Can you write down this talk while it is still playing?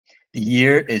The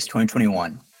year is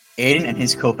 2021. Aidan and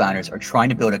his co-founders are trying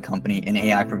to build a company in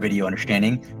AI for video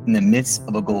understanding in the midst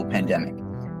of a global pandemic.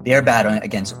 They are battling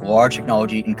against large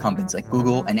technology incumbents like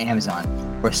Google and Amazon,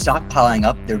 who are stockpiling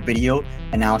up their video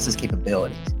analysis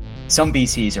capabilities. Some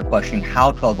VCs are questioning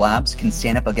how 12 Labs can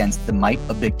stand up against the might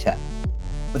of big tech.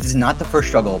 But this is not the first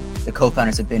struggle the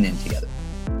co-founders have been in together.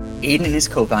 Aidan and his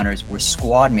co-founders were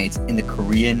squad mates in the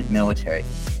Korean military.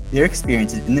 Their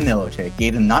experiences in the military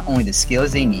gave them not only the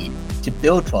skills they need to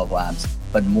build 12 Labs,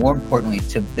 but more importantly,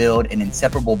 to build an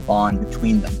inseparable bond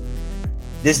between them.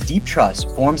 This deep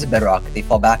trust forms the bedrock they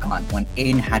fall back on when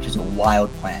Aidan hatches a wild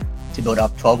plan to build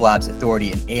up 12 Labs'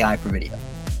 authority in AI for video.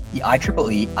 The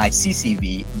IEEE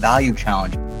ICCV Value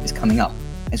Challenge is coming up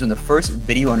as one of the first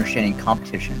video understanding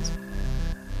competitions.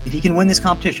 If he can win this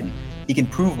competition, he can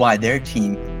prove why their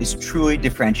team is truly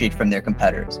differentiated from their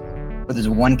competitors. But there's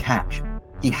one catch.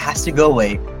 He has to go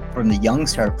away from the young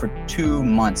startup for 2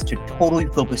 months to totally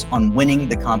focus on winning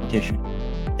the competition.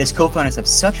 His co-founders have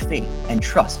such faith and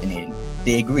trust in Aidan,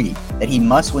 they agree that he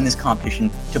must win this competition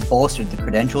to bolster the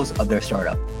credentials of their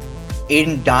startup.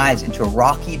 Aidan dives into a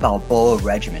Rocky Balboa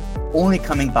regimen, only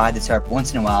coming by the startup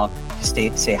once in a while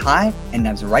to say hi and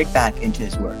dives right back into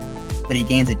his work. But he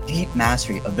gains a deep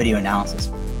mastery of video analysis,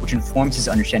 which informs his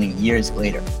understanding years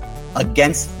later.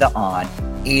 Against the odd,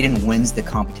 Aidan wins the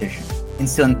competition,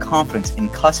 instilling confidence in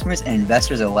customers and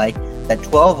investors alike that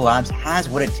 12 Labs has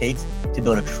what it takes to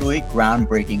build a truly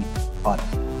groundbreaking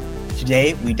product.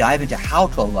 Today, we dive into how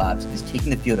 12 Labs is taking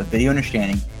the field of video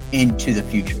understanding into the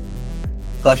future.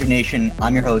 Collective Nation,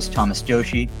 I'm your host, Thomas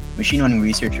Joshi, machine learning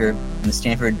researcher in the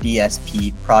Stanford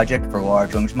DSP project for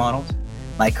large language models.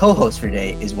 My co-host for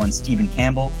today is one Stephen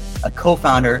Campbell, a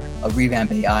co-founder of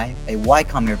Revamp AI, a Y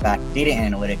Combinator-backed data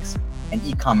analytics and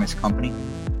e-commerce company.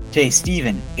 Today,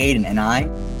 Stephen, Aidan, and I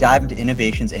dive into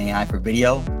innovations in AI for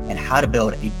video and how to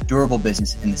build a durable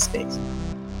business in this space.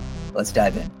 Let's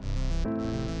dive in.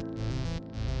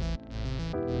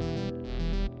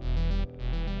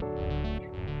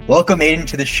 Welcome, Aidan,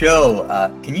 to the show.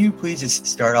 Can you please just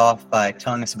start off by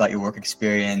telling us about your work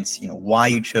experience, why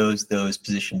you chose those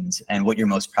positions and what you're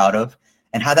most proud of,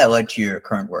 and how that led to your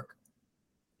current work?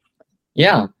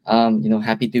 Yeah,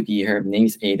 happy to be here. My name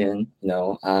is Aidan,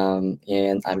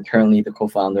 and I'm currently the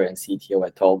co-founder and CTO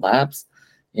at 12 Labs.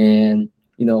 And,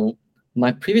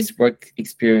 my previous work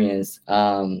experience,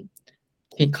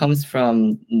 it comes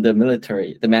from the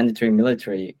military, the mandatory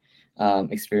military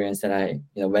experience that I,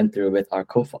 went through with our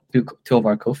two of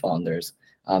our co-founders,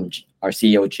 our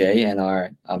CEO Jay and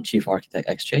our chief architect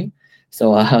XJ.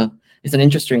 So it's an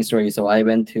interesting story. So I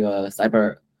went to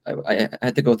I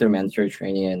had to go through mandatory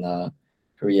training in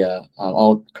Korea.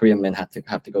 All Korean men have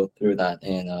to go through that,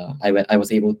 and I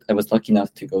was lucky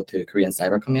enough to go to Korean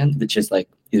Cyber Command, which is like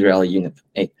Israeli Unit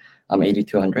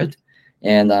 8200,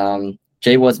 and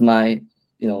Jay was my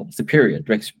direct superior,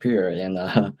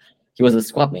 and he was a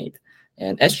squad mate,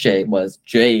 and SJ was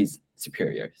Jay's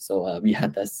superior. So we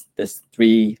had this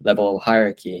 3-level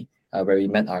hierarchy where we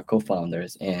met our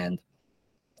co-founders, and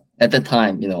at the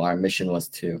time, our mission was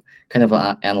to kind of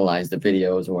analyze the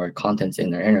videos or contents in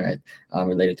the internet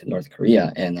related to North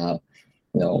Korea. And,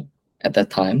 at that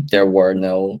time, there were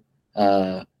no,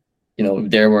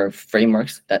 there were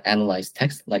frameworks that analyzed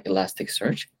text like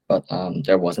Elasticsearch, but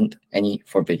there wasn't any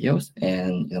for videos.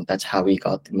 And, that's how we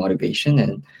got the motivation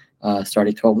and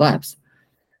started 12 Labs.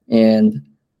 And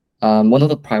one of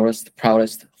the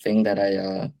proudest thing that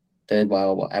I did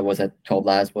while I was at 12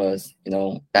 Labs was,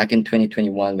 back in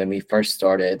 2021 when we first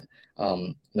started,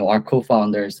 our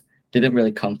co-founders didn't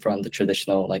really come from the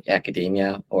traditional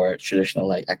academia or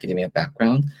traditional academia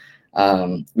background.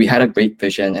 We had a great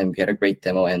vision and we had a great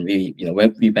demo, and we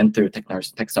went through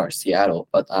Techstars Seattle,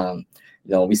 but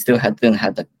we still didn't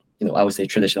have the I would say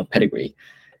traditional pedigree,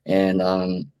 and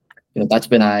that's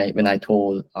when I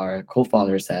told our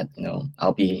co-founders that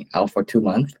I'll be out for 2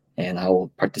 months. And I will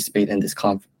participate in this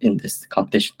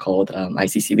competition called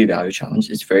ICCV Value Challenge.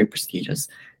 It's very prestigious,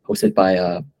 hosted by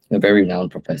a very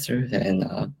renowned professor. And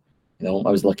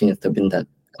I was lucky enough to win that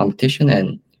competition,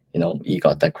 and we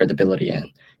got that credibility,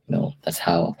 and that's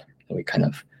how we kind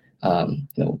of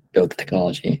built the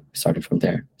technology. Started from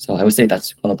there. So I would say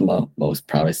that's one of the most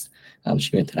proudest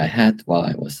achievements that I had while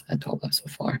I was at 12 Labs so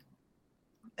far.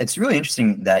 It's really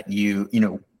interesting that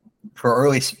for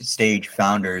early stage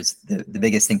founders, the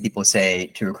biggest thing people say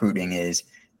to recruiting is,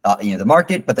 the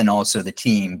market, but then also the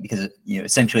team, because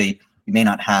essentially you may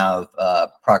not have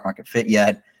product market fit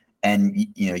yet, and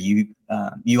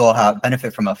you all have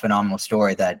benefit from a phenomenal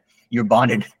story that you're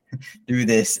bonded through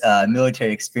this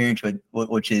military experience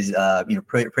which is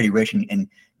pretty rich and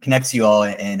connects you all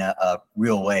in a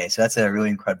real way. So that's a really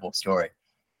incredible story.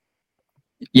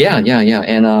 Yeah.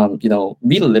 And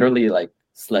we literally like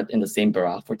slept in the same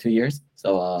barack for 2 years.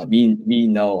 So we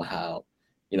know how,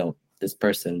 this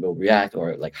person will react,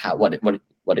 or like how what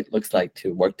it looks like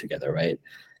to work together, right?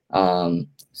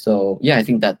 So yeah, I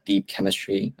think that deep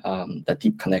chemistry, that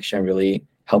deep connection really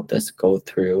helped us go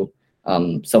through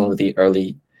some of the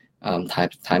early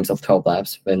times of 12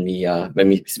 Labs when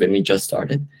we just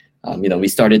started. We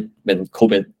started when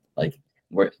COVID like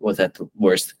was at the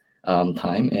worst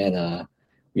time, and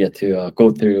we had to go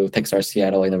through Techstars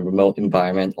Seattle in a remote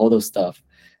environment, all those stuff.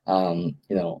 I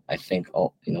think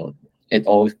it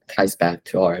all ties back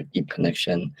to our deep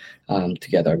connection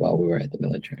together while we were at the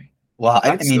military. Wow,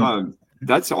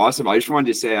 that's awesome. I just wanted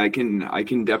to say I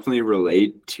can definitely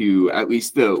relate to at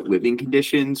least the living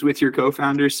conditions with your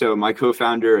co-founder. So my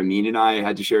co-founder Amin and I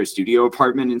had to share a studio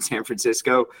apartment in San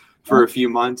Francisco for a few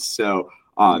months. So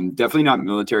definitely not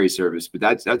military service, but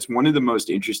that's one of the most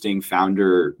interesting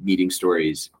founder meeting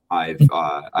stories I've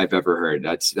ever heard.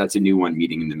 That's a new one,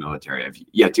 meeting in the military. I've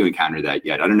yet to encounter that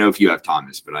yet. I don't know if you have,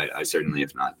 Thomas, but I certainly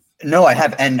have not. No, I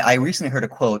have, and I recently heard a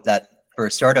quote that for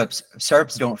startups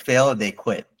don't fail, they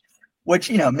quit.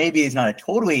 Which, maybe is not a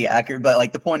totally accurate, but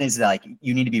like the point is like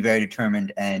you need to be very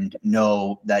determined and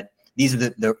know that these are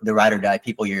the ride or die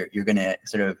people you're going to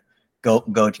sort of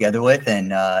go together with,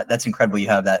 and that's incredible. You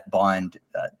have that bond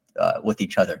with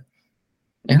each other.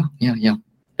 Yeah,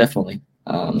 definitely.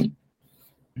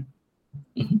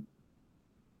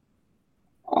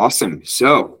 Awesome.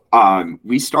 So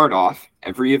we start off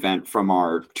every event from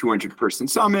our 200-person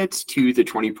summits to the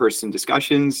 20-person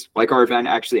discussions, like our event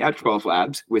actually at 12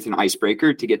 Labs, with an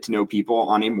icebreaker to get to know people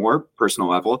on a more personal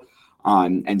level.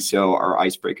 And so our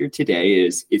icebreaker today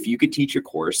is, if you could teach a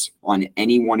course on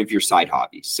any one of your side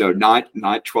hobbies, so not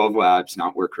 12 Labs,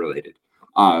 not work related,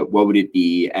 what would it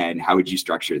be, and how would you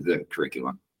structure the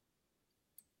curriculum?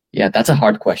 Yeah, that's a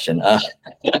hard question.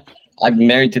 I've been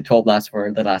married to 12 Labs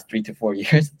for the last 3 to 4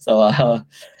 years. So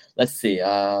let's see.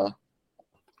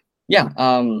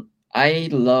 I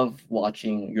love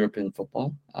watching European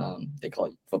football. They call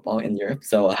it football in Europe.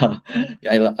 So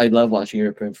I love watching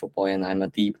European football, and I'm a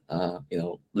deep,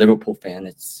 Liverpool fan.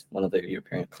 It's one of the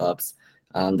European clubs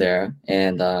there,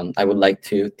 and I would like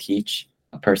to teach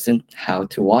a person how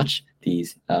to watch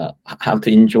these, how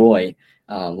to enjoy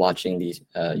watching these,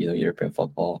 European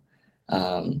football,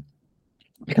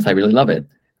 because I really love it,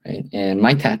 right? And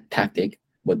my tactic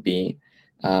would be,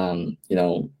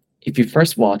 if you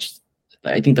first watch,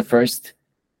 I think the first,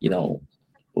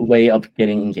 way of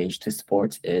getting engaged to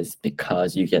sports is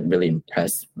because you get really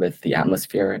impressed with the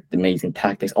atmosphere, the amazing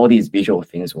tactics, all these visual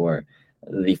things, or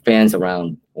the fans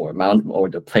around, or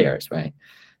the players, right?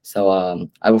 So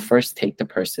I will first take the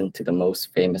person to the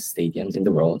most famous stadiums in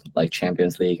the world, like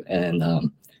Champions League,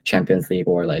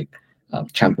 or like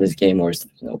Champions game, or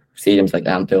stadiums like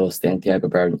Anfield, Santiago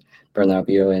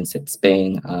Bernabeu in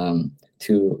Spain,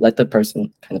 to let the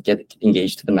person kind of get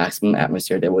engaged to the maximum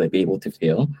atmosphere they will be able to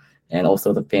feel, and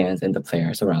also the fans and the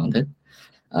players around it.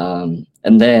 And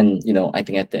then, I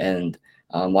think at the end,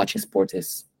 watching sports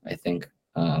is, I think,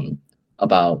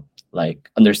 about like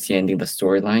understanding the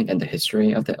storyline and the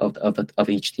history of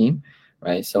each team,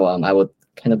 right? So I would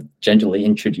kind of gently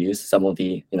introduce some of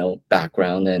the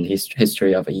background and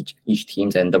history of each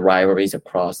teams, and the rivalries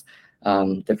across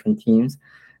different teams,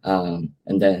 and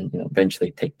then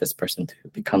eventually take this person to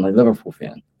become a Liverpool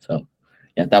fan. So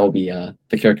yeah, that would be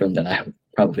the curriculum that I would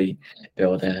probably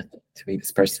build to be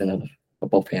this person of a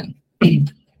football fan.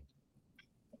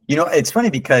 It's funny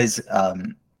because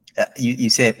you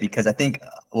say it, because I think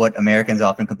what Americans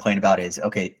often complain about is,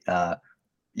 okay,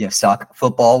 soccer,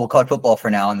 football, we'll call it football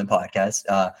for now on the podcast.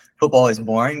 Football is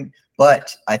boring,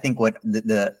 but I think what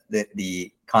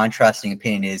the contrasting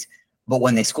opinion is, but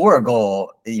when they score a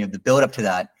goal, the build up to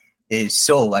that is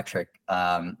so electric,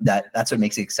 that's what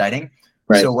makes it exciting.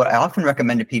 Right. So what I often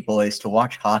recommend to people is to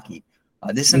watch hockey.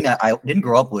 This is something that I didn't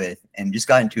grow up with and just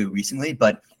got into recently,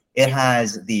 but it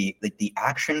has the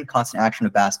constant action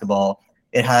of basketball.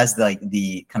 It has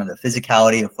the kind of the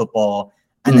physicality of football,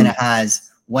 and then it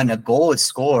has, when a goal is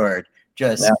scored,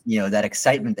 just that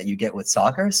excitement that you get with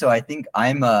soccer. So I think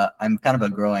I'm kind of a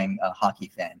growing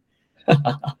hockey fan.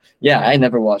 Yeah, I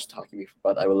never watched hockey before,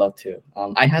 but I would love to.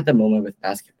 I had the moment with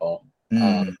basketball.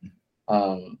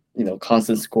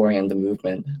 Constant scoring and the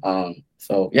movement.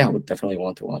 So yeah, I would definitely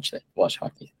want to watch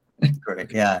hockey.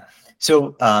 Great. Yeah.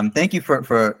 So thank you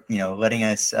for letting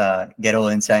us get a little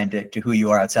insight into who you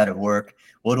are outside of work.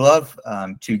 Would love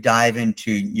to dive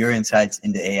into your insights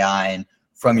into AI and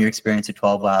from your experience at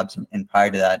 12 Labs and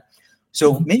prior to that.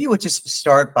 So maybe we'll just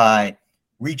start by,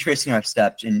 retracing our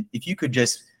steps, and if you could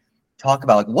just talk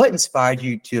about like, what inspired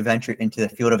you to venture into the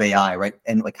field of AI, right?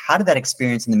 And like, how did that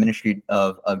experience in the Ministry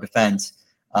of Defense,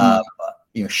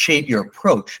 shape your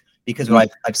approach? Because what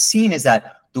I've seen is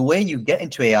that the way you get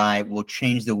into AI will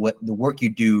change the work you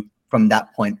do from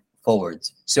that point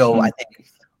forwards. So I think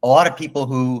a lot of people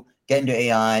who get into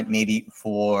AI maybe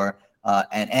for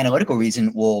an analytical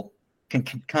reason will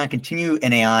kind of continue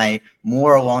in AI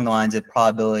more along the lines of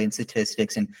probability and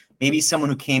statistics, and maybe someone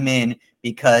who came in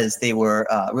because they were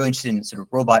really interested in sort of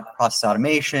robot process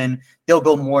automation, they'll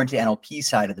go more into NLP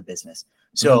side of the business.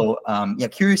 So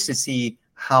curious to see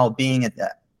how being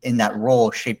in that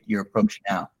role shaped your approach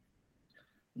now.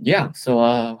 Yeah,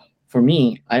 so for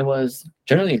me, I was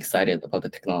generally excited about the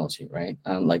technology, right?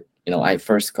 I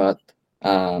first got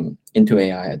into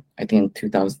AI, I think in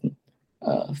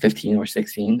 2015 or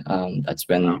 16. That's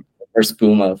when the first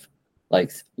boom of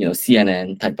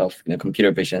CNN type of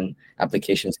computer vision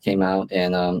applications came out,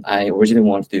 and I originally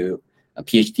wanted to do a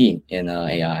PhD in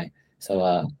AI.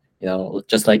 So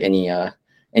just like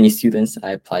any students,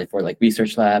 I applied for like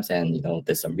research labs and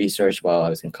did some research while I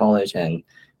was in college. And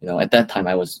at that time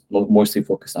I was mostly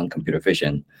focused on computer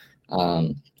vision,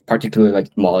 particularly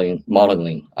like modeling,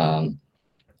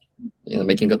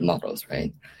 making good models,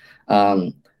 right?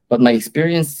 But my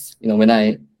experience, when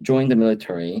I joined the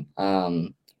military,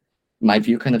 my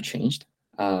view kind of changed.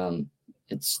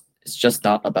 It's just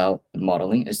not about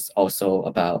modeling; it's also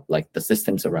about like the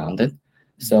systems around it.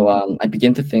 So I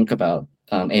began to think about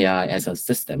AI as a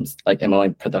systems, like ML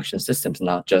in production systems,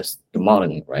 not just the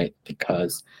modeling, right?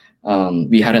 Because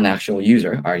we had an actual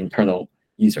user, our internal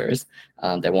users,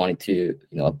 that wanted to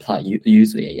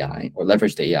use the AI or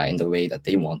leverage the AI in the way that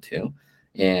they want to,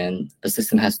 and the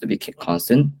system has to be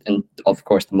constant, and of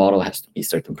course the model has to be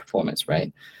certain performance,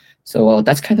 right? So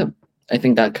that's I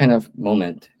think that kind of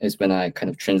moment is when I kind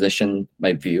of transitioned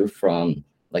my view from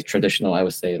like traditional, I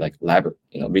would say like lab,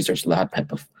 research lab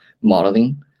type of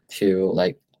modeling to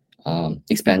like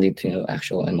expanding to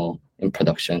actual ML in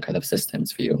production kind of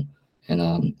systems view,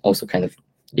 and also kind of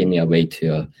gave me a way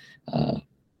to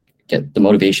get the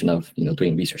motivation of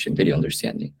doing research in video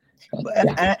understanding.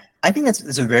 I think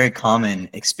that's a very common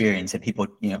experience that people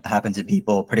happens to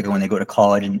people, particularly when they go to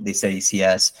college and they study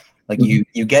CS. Like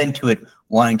you get into it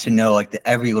wanting to know like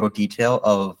every little detail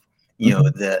of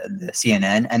the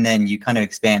CNN, and then you kind of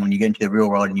expand when you get into the real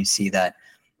world and you see that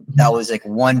was like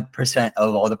 1%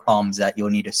 of all the problems that you'll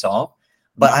need to solve.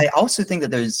 But I also think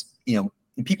that there's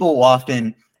people will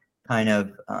often kind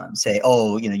of say,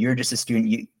 oh, you're just a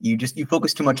student, you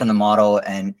focus too much on the model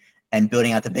and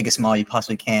building out the biggest model you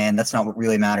possibly can. That's not what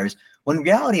really matters. When in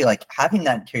reality, like having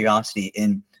that curiosity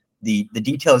in the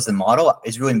details of the model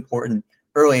is really important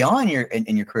early on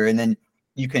in your career, and then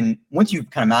you can, once you've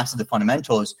kind of mastered the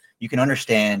fundamentals, you can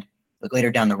understand like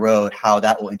later down the road how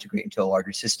that will integrate into a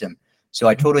larger system. So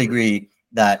I totally agree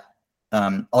that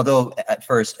although at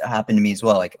first it happened to me as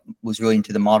well, like was really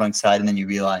into the modeling side, and then you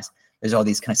realize there's all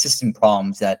these kind of system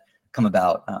problems that come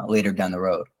about later down the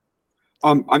road.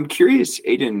 I'm curious,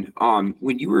 Aidan,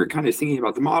 when you were kind of thinking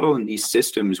about the model and these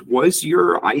systems, was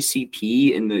your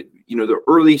ICP in the the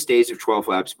earliest days of 12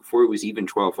 Labs, before it was even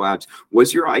 12 Labs,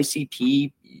 was your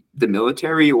ICP the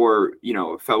military or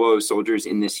fellow soldiers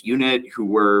in this unit who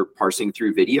were parsing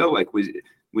through video? Like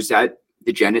was that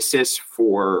the genesis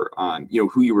for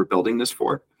who you were building this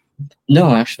for?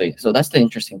 No, actually. So that's the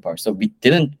interesting part. So we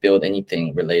didn't build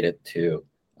anything related to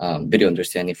video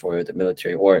understanding for the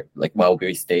military, or like while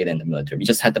we stayed in the military. We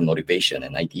just had the motivation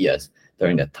and ideas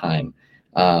during that time,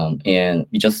 and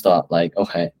we just thought like,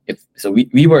 okay,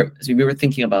 we were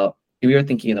thinking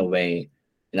in a way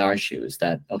in our shoes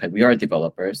that okay, we are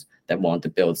developers that want to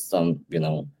build some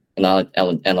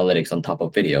analytics on top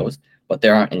of videos, but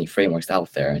there aren't any frameworks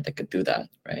out there that could do that,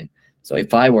 right? So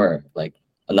if I were like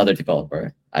another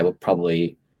developer, I would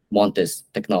probably want this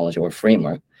technology or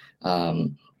framework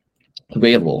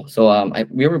available. So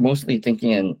we were mostly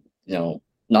thinking in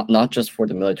not just for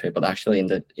the military, but actually in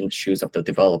the shoes of the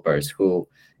developers who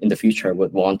in the future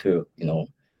would want to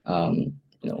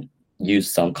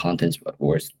use some content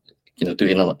or do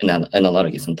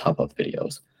analytics on top of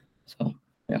videos. So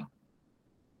yeah.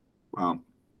 Wow,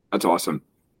 that's awesome.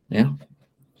 Yeah.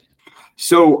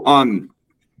 So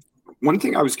one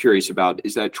thing I was curious about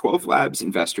is that 12 Labs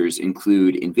investors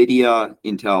include NVIDIA,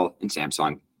 Intel, and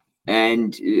Samsung.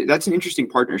 And that's an interesting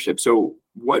partnership. So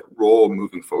what role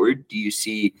moving forward do you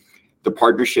see the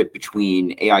partnership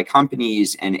between AI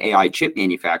companies and AI chip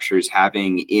manufacturers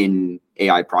having in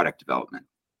AI product development?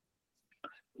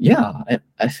 Yeah,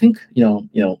 I think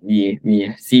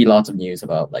we see lots of news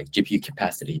about like GPU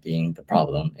capacity being the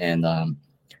problem, and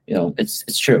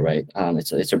it's true, right?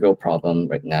 It's a real problem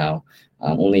right now.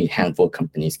 Only a handful of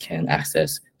companies can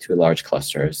access to large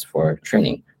clusters for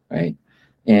training, right?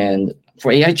 And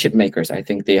for AI chip makers, I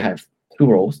think they have two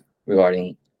roles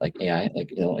regarding like AI.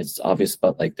 Like, it's obvious,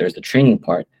 but like there's the training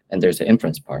part and there's the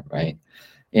inference part, right?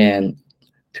 And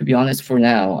to be honest, for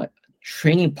now,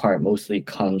 training part mostly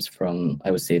comes from,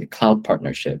 I would say, the cloud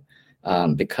partnership,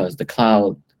 because the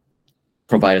cloud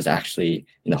providers actually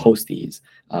host these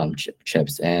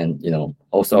chips, and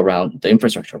also around the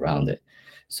infrastructure around it.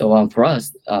 So for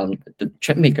us, the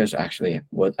chip makers actually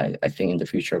would, I think in the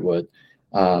future would,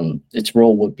 its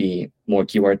role would be more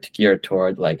geared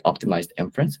toward like optimized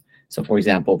inference. So for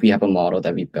example, we have a model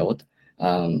that we built,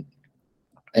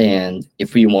 and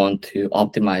if we want to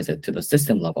optimize it to the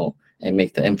system level and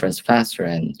make the inference faster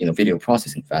and video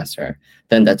processing faster,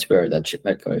 then that's where the chip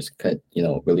makers could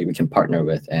really we can partner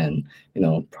with and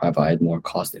provide more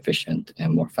cost efficient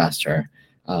and more faster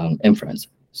inference.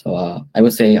 So I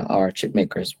would say our chip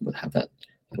makers would have that.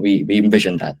 We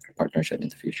envision that partnership in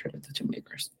the future with the chip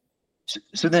makers.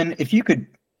 So then, if you could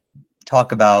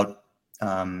talk about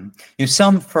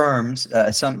some firms,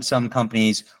 some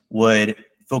companies would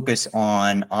focus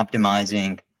on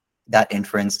optimizing that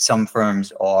inference. Some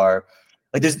firms are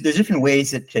like there's different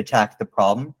ways to attack the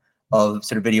problem of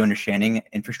sort of video understanding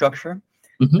infrastructure.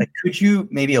 Mm-hmm. Like, could you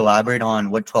maybe elaborate on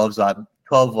what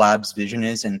 12 Labs vision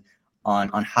is and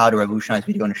on how to revolutionize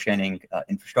video understanding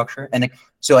infrastructure? And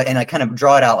I kind of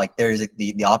draw it out like there's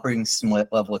the operating system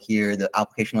level here, the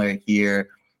application layer here.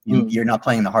 You're not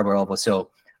playing the hardware level, so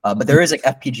but there is like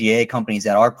FPGA companies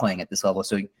that are playing at this level.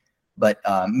 So, but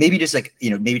maybe just like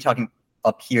maybe talking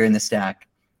up here in the stack,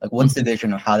 like what's the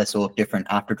vision of how this will look different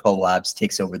after 12 Labs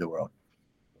takes over the world?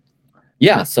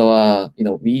 Yeah, so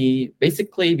we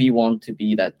want to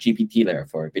be that GPT layer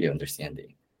for video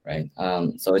understanding, right?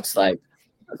 So it's like,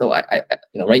 so I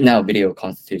right now video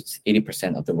constitutes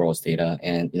 80% of the world's data,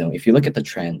 and if you look at the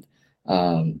trend,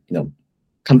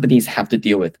 companies have to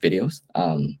deal with videos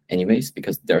anyways,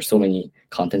 because there are so many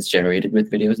contents generated with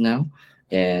videos now,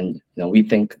 and we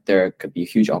think there could be a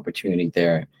huge opportunity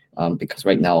there, because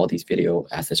right now all these video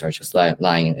assets are just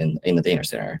lying in the data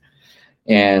center,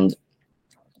 and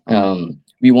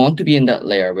we want to be in that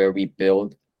layer where we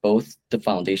build both the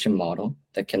foundation model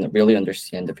that can really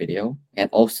understand the video and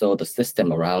also the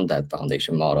system around that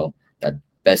foundation model that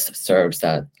best serves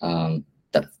that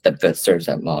best serves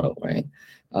that model, right?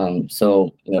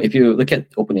 So if you look at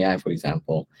OpenAI, for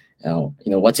example,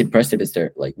 what's impressive is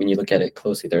there, like when you look at it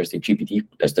closely, there's the GPT,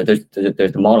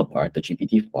 there's the model part, the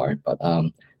GPT part, but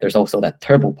there's also that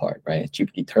turbo part, right?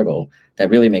 GPT turbo that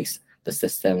really makes the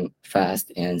system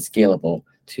fast and scalable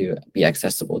to be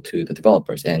accessible to the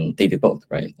developers, and they do both,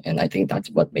 right? And I think that's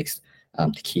what makes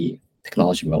the key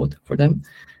technology mode for them.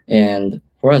 And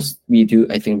for us,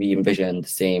 I think we envision the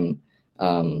same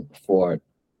for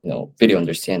video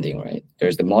understanding, right?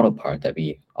 There's the model part that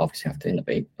we obviously have to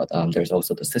innovate, but there's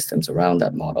also the systems around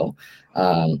that model,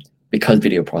 because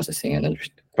video processing and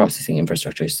processing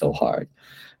infrastructure is so hard.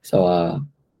 So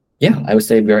yeah, I would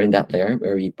say we're in that layer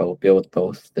where we build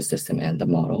both the system and the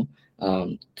model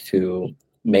to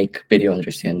make video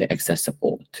understanding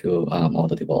accessible to all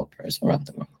the developers around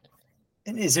the world.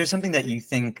 And is there something that you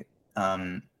think,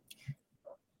 so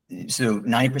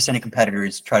 90% of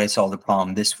competitors try to solve the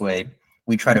problem this way,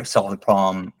 we try to solve the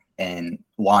problem in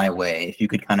Y way? If you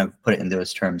could kind of put it in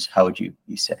those terms, how would you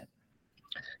say it?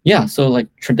 Yeah, so like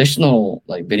traditional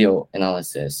like video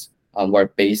analysis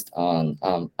were based on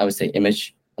I would say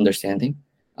image understanding.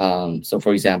 So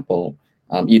for example,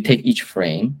 you take each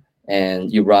frame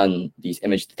and you run these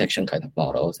image detection kind of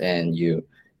models, and you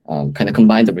kind of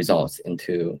combine the results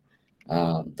into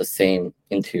a single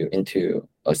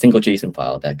JSON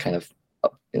file that kind of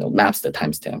maps the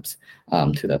timestamps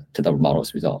to the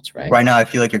model's results, right? Right now, I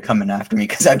feel like you're coming after me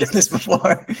because I've done this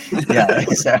before. Yeah,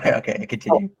 sorry. Okay,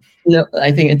 continue. No,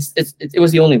 I think it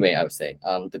was the only way, I would say.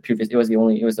 It was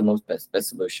the most best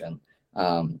solution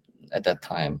at that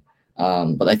time.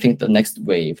 But I think the next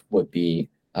wave would be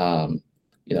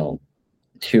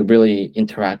to really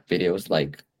interact videos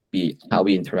like how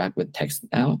we interact with text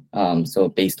now. So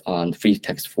based on free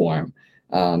text form,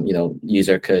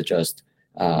 user could just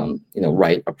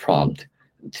write a prompt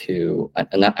to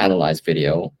analyze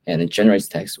video, and it generates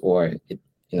text, or it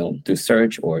do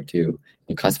search or do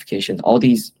classification. All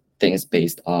these things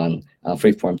based on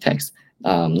free form text,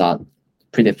 not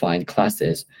predefined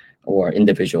classes or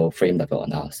individual frame level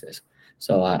analysis.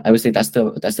 So I would say that's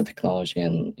the technology,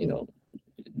 and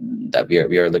that we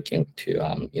are looking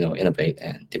to innovate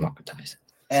and democratize.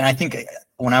 And I think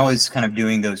when I was kind of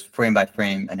doing those frame by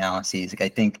frame analyses, like I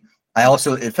think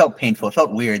it felt painful. It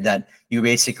felt weird that you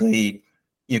basically,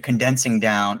 you're condensing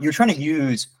down, you're trying to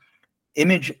use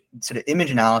image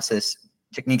analysis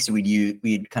techniques that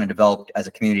we'd kind of developed as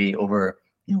a community over,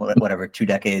 whatever, 2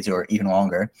 decades or even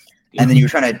longer. And then you were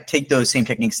trying to take those same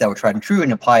techniques that were tried and true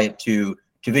and apply it to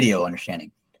video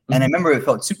understanding. And I remember it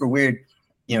felt super weird,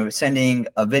 sending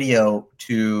a video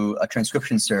to a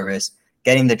transcription service,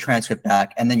 getting the transcript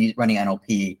back, and then you running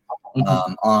NLP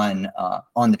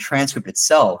on the transcript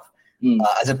itself,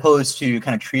 as opposed to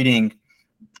kind of treating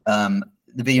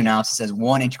the video analysis as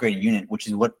one integrated unit, which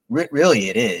is what really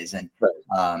it is. And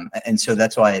and so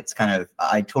that's why it's kind of,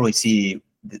 I totally see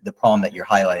the problem that you're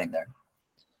highlighting there.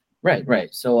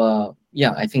 Right. So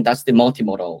yeah, I think that's the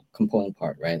multimodal component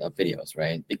part, right, of videos,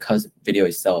 right? Because video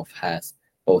itself has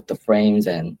both the frames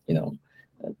and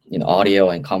audio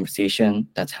and conversation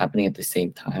that's happening at the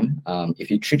same time.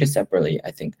 If you treat it separately,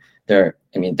 I think there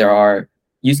are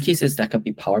use cases that could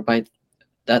be powered by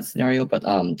that scenario, but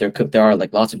there are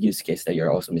like lots of use cases that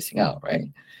you're also missing out, right?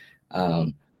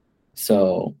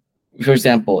 So for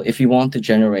example, if you want to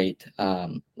generate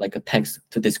like a text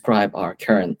to describe our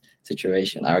current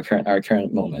situation, our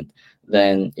current moment,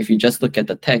 then if you just look at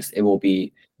the text, it will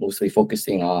be mostly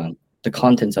focusing on the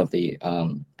contents of the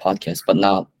podcast, but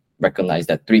not recognize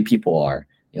that 3 people are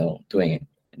doing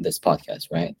this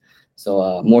podcast, right?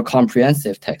 So more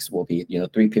comprehensive text will be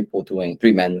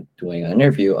 3 men doing an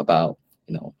interview about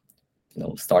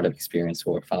startup experience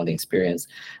or founding experience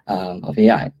of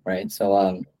AI, right?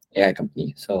 So AI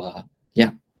company. So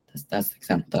yeah, that's the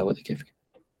example that I would give.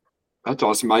 That's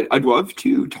awesome. I'd love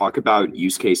to talk about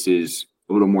use cases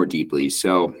a little more deeply.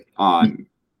 So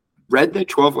read that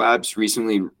 12 Labs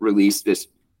recently released this.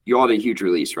 You all had a huge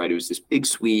release, right? It was this big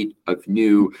suite of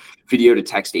new video to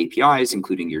text APIs,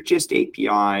 including your Gist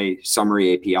API,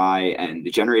 Summary API, and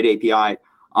the Generate API.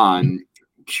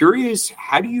 Curious,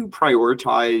 how do you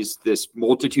prioritize this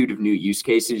multitude of new use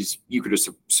cases you could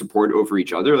support over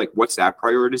each other? Like, what's that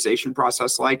prioritization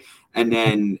process like? And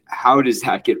then how does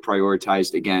that get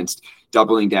prioritized against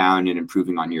doubling down and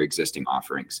improving on your existing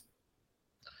offerings?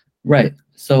 Right.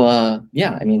 So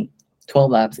yeah,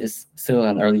 12 Labs is still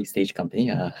an early stage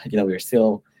company. We're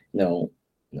still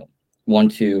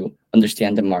want to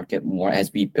understand the market more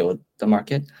as we build the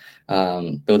market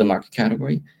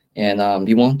category. And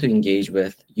we want to engage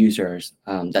with users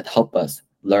that help us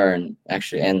learn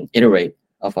actually and iterate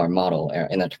of our model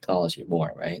and our technology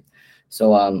more, right?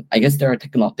 So I guess there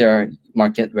are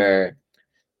market where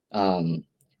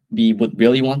we would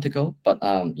really want to go, but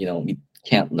we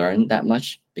can't learn that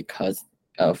much because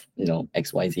of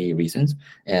XYZ reasons.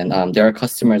 And there are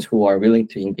customers who are willing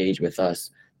to engage with us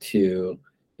to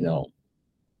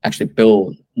actually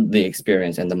build the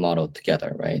experience and the model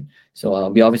together, right? So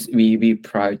we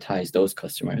prioritize those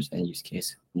customers and use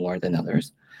case more than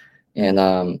others.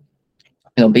 And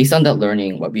based on that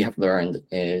learning, what we have learned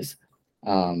is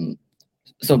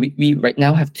so we right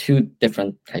now have 2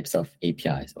 different types of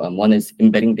APIs. One is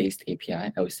embedding based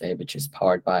API, I would say, which is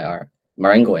powered by our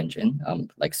Marengo engine,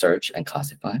 like search and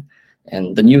classify.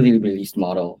 And the newly released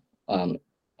model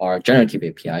are generative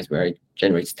APIs, where it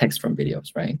generates text from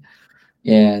videos, right?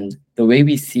 And the way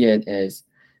we see it is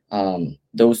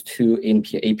those 2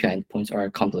 API endpoints are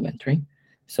complementary.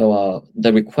 So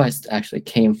the request actually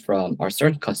came from our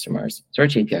search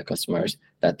API customers,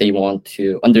 that they want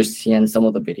to understand some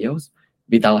of the videos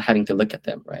without having to look at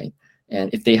them, right?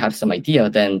 And if they have some idea,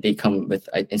 then they come with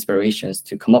inspirations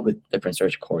to come up with different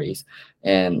search queries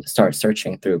and start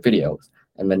searching through videos.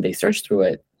 And when they search through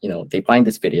it, they find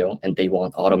this video and they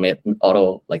want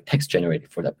auto like text generated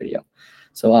for that video.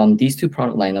 So these 2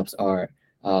 product lineups are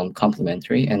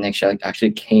complementary and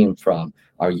actually came from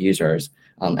our users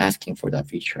asking for that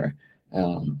feature.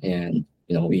 And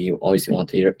we always want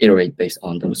to iterate based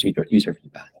on those user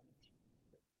feedback.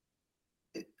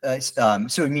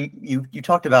 So you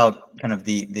talked about kind of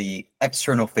the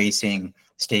external facing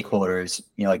stakeholders,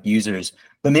 like users,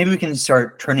 but maybe we can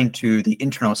start turning to the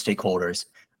internal stakeholders.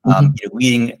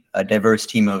 Leading a diverse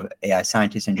team of AI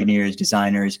scientists, engineers,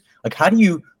 designers. Like, how do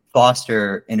you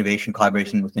foster innovation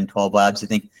collaboration within 12 Labs? I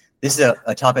think this is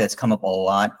a topic that's come up a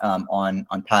lot on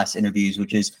past interviews,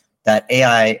 which is that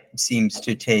AI seems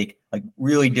to take like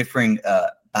really differing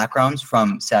backgrounds,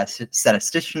 from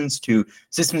statisticians to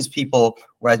systems people,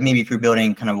 whereas maybe if you're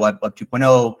building kind of Web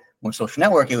 2.0, more social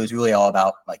network, it was really all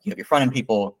about like you have your front end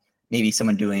people, maybe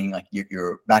someone doing like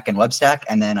your back end web stack,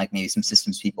 and then like maybe some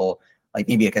systems people, like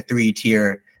maybe like a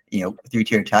 3-tier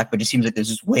attack. But it just seems like there's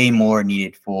just way more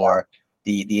needed for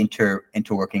the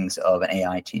interworkings of an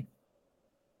AI team.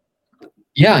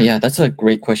 Yeah, that's a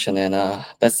great question, and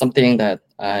that's something that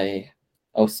I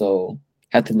also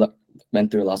had to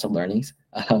went through lots of learnings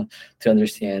to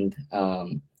understand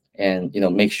and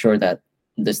make sure that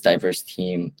this diverse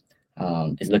team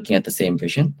is looking at the same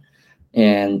vision.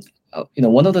 And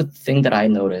one of the things that I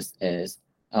noticed is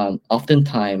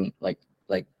oftentimes like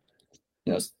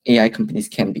AI companies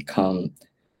can become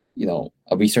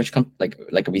a research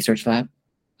like a research lab,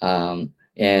 and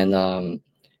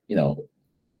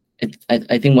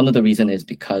I think one of the reason is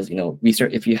because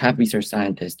research, if you have research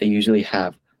scientists, they usually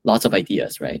have lots of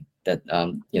ideas, right? That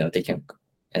they can,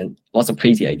 and lots of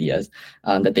crazy ideas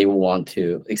that they will want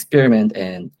to experiment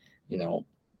and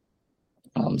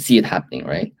see it happening,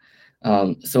 right?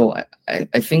 So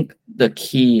I think the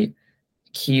key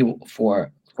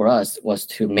for us was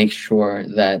to make sure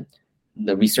that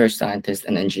the research scientists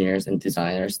and engineers and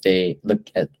designers, they look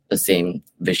at the same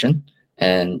vision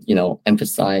and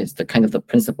emphasize the kind of the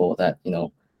principle that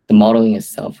the modeling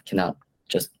itself cannot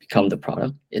just become the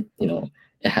product. It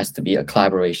has to be a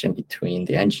collaboration between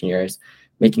the engineers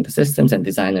making the systems and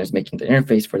designers making the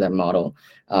interface for that model,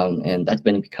 and that's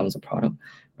when it becomes a product,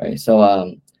 right?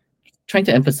 So trying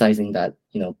to emphasizing that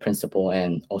principle,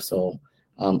 and also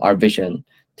our vision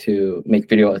to make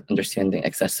video understanding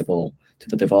accessible to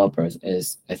the developers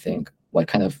is, I think, what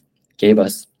kind of gave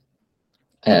us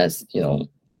as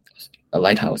a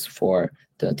lighthouse for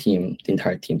the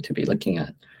entire team to be looking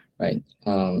at, right?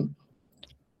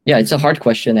 Yeah, it's a hard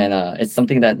question, and it's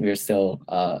something that we're still,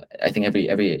 I think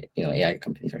every AI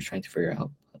companies are trying to figure out.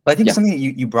 But I think something that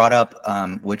you brought up,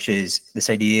 which is this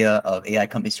idea of AI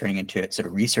companies turning into sort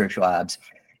of research labs,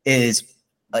 is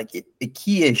like a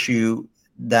key issue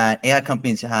that AI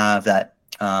companies have that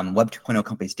Web 2.0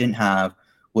 companies didn't have,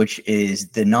 which is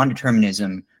the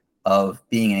non-determinism of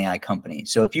being an AI company.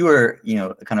 So if you were,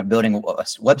 kind of building a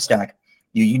web stack,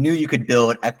 you knew you could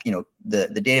build, the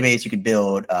database, you could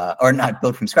build, or not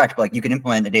build from scratch, but like you could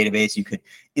implement the database, you could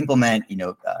implement,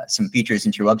 some features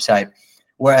into your website.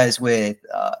 Whereas with,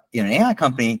 an AI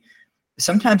company,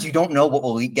 sometimes you don't know what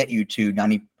will get you to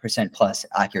 90% plus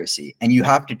accuracy, and you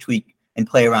have to tweak and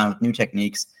play around with new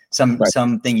techniques.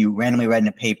 Something you randomly read in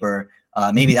a paper,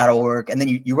 maybe that'll work, and then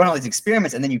you run all these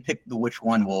experiments, and then you pick which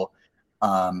one will,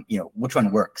 which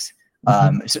one works.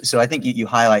 So I think you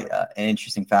highlight an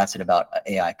interesting facet about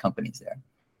AI companies there.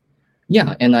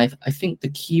 Yeah, and I think the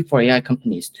key for AI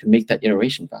companies to make that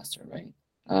iteration faster, right?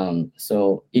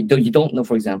 So you don't know,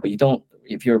 for example,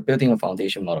 if you're building a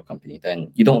foundation model company,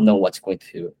 then you don't know what's going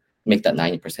to make that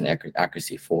 90%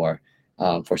 accuracy for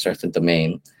certain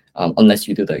domain, unless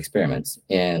you do the experiments.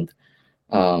 And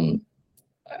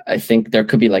I think there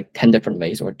could be like 10 different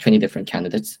ways or 20 different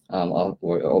candidates or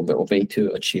way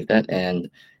to achieve that. And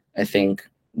I think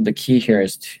the key here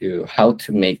is how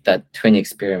to make that 20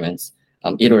 experiments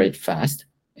iterate fast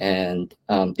and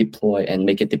deploy and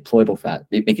make it deployable fast.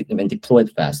 Make it and deploy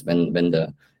it fast when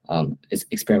the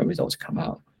experiment results come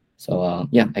out. So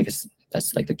yeah, I guess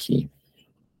that's like the key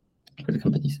for the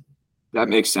companies. That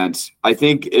makes sense. I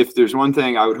think if there's one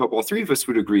thing I would hope all three of us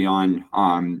would agree on,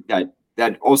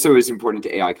 that also is important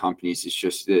to AI companies, is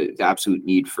just the absolute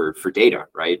need for data,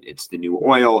 right? It's the new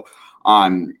oil.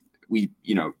 We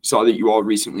saw that you all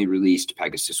recently released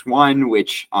Pegasus 1,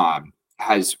 which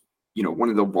has one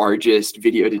of the largest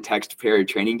video to text pair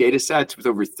training data sets with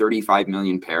over 35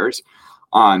 million pairs.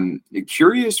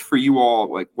 Curious for you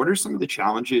all, like, what are some of the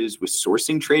challenges with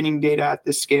sourcing training data at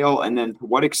this scale? And then to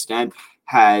what extent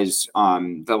has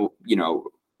the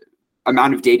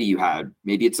amount of data you had,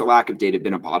 maybe it's a lack of data,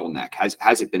 been a bottleneck?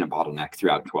 Has it been a bottleneck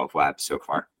throughout 12 Labs so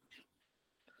far?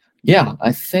 Yeah,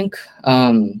 I think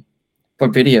for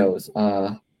videos,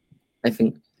 I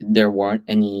think there weren't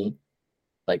any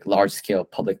like large scale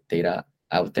public data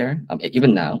out there.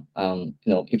 Even now,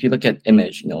 if you look at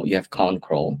image, you have Common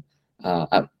Crawl.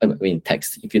 I mean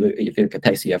text. If you look at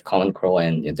text, you have Common Crawl,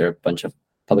 and there are a bunch of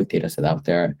public data set out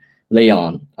there.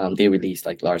 Leon, they release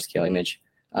like large scale image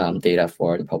data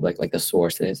for the public, like the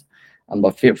sources.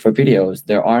 But for videos,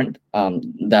 there aren't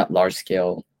that large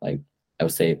scale, like I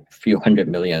would say a few 100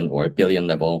 million or billion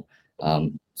level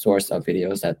source of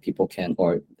videos that people can,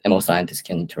 or ML scientists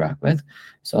can interact with.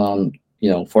 So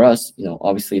for us,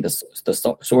 obviously the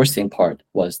sourcing part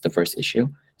was the first issue.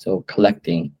 So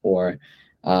collecting or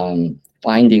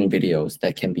finding videos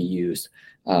that can be used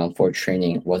for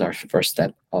training was our first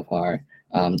step of our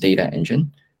data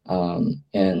engine.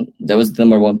 And that was the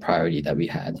number one priority that we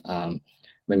had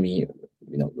when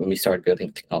we started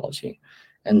building technology.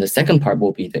 And the second part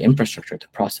will be the infrastructure to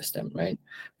process them, right?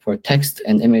 For text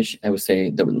and image, I would say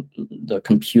the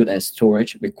compute and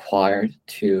storage required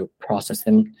to process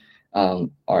them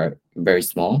are very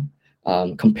small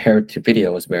compared to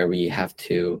videos where we have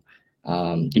to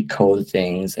decode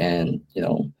things and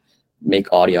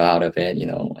make audio out of it,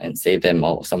 and save them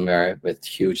all somewhere with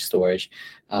huge storage.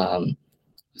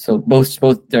 So both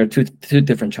there are two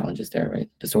different challenges there, right?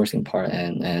 The sourcing part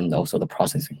and also the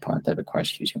processing part that requires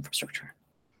huge infrastructure.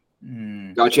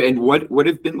 Gotcha. And what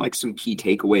have been like some key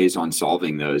takeaways on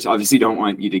solving those? Obviously, don't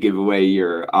want you to give away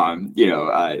your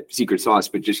secret sauce,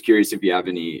 but just curious if you have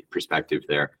any perspective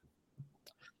there.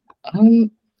 I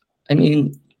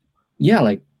mean, yeah,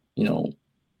 like,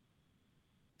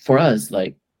 for us,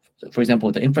 like, for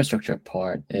example, the infrastructure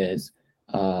part is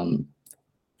because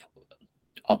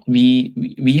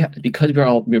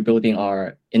we're building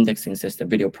our indexing system,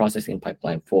 video processing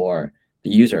pipeline for the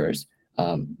users.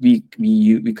 We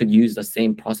could use the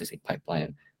same processing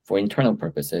pipeline for internal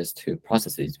purposes to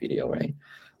process this video, right?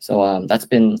 So that's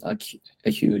been a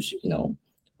huge,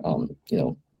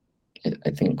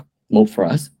 I think, move for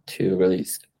us to really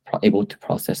able to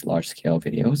process large scale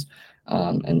videos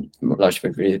and large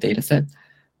video data set,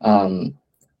 and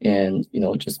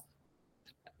just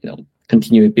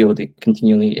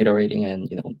continually iterating and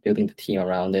building the team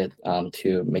around it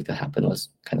to make that happen was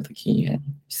kind of the key, and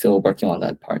still working on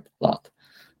that part a lot.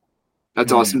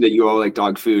 That's awesome that you all like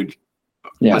dog food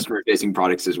customer facing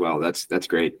products as well. That's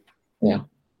great. Yeah.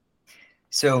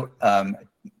 So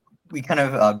we kind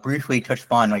of briefly touched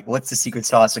upon like what's the secret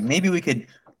sauce. Like maybe we could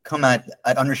come at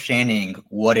understanding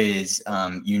what is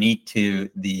unique to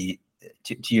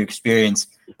your experience,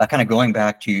 kind of going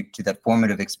back to that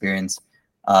formative experience,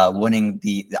 winning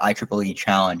the IEEE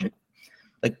challenge.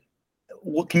 Like,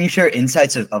 what can you share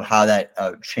insights of how that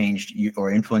changed you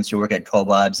or influenced your work at 12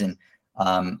 Labs? And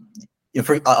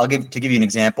I'll give you an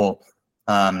example.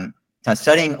 Kind of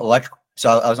studying electrical.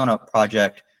 So I was on a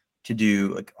project to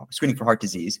do like screening for heart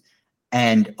disease,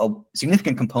 and a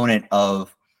significant component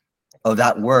of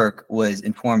that work was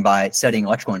informed by studying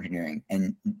electrical engineering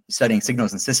and studying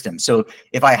signals and systems. So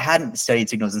if I hadn't studied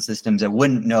signals and systems, I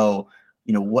wouldn't know,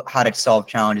 how to solve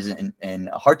challenges in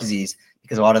heart disease,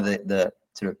 because a lot of the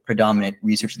sort of predominant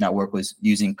research in that work was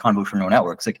using convolutional neural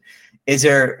networks. Like, is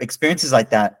there experiences like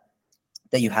that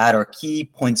you had, or key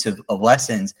points of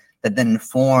lessons that then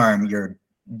inform your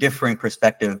differing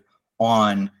perspective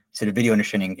on sort of video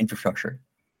understanding infrastructure?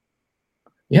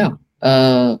 Yeah.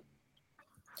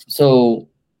 So,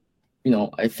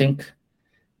 I think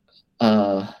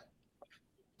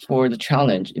for the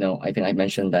challenge, I think I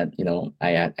mentioned that,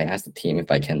 I asked the team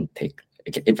if I can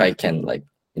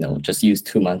just use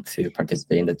 2 months to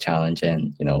participate in the challenge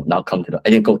and, not come to I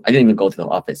didn't even go to the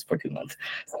office for 2 months.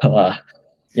 So,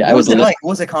 yeah. What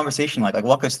was the conversation like? Like,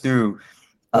 walk us through,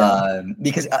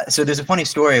 because so there's a funny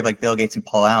story of like Bill Gates and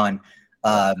Paul Allen.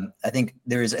 I think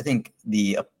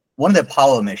one of the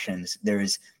Apollo missions, they're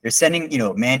sending,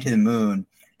 man to the moon,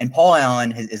 and Paul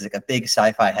Allen is like a big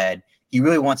sci-fi head. He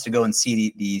really wants to go and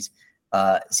see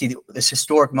this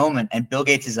historic moment, and Bill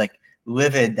Gates is like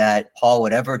livid that Paul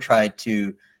would ever try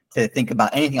to think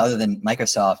about anything other than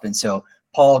Microsoft. And so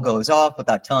Paul goes off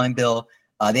without telling Bill.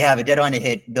 They have a deadline to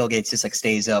hit. Bill Gates just like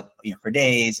stays up, for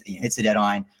days, hits the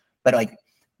deadline. But like,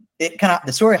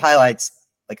 the story highlights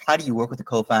like, how do you work with a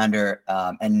co-founder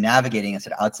and navigating a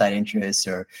sort of outside interests,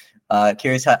 or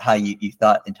curious how you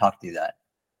thought and talked through that.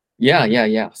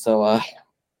 Yeah. So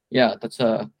that's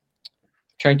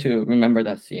trying to remember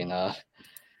that scene.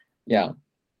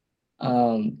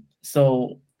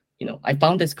 So I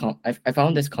found this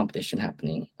competition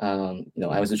happening.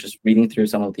 I was just reading through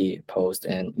some of the posts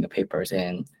and papers,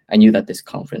 and I knew that this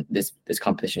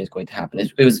competition is going to happen.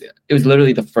 It was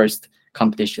literally the first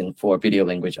competition for video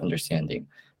language understanding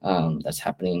that's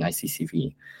happening in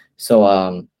ICCV. So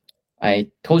I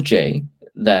told Jay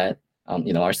that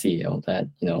our CEO, that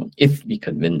if we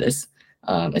could win this,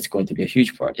 it's going to be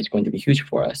huge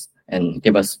for us and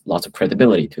give us lots of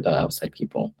credibility to the outside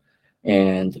people.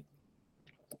 And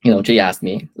Jay asked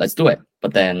me, let's do it.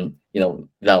 But then,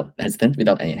 without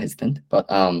any hesitant.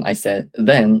 But I said,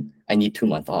 then I need 2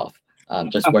 months off,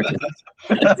 just working.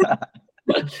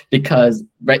 Because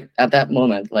right at that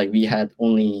moment, like, we had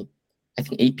only, I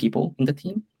think, 8 people in the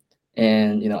team.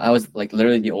 And, I was like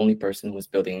literally the only person who was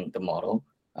building the model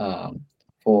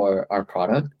for our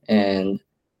product. And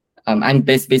I'm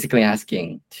basically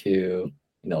asking to,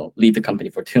 leave the company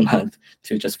for 2 months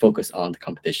to just focus on the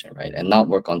competition, right? And not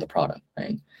work on the product,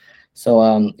 right? So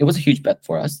it was a huge bet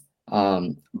for us.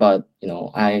 But,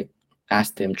 I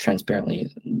asked him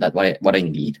transparently that what I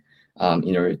need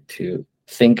in order to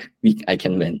think I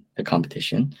can win the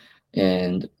competition.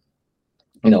 And,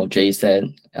 Jay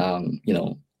said,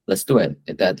 let's do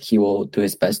it. That he will do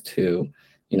his best to,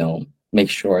 make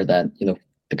sure that,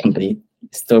 the company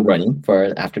is still running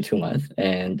for after 2 months,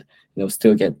 and,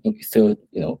 still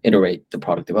iterate the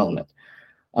product development.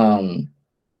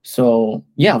 So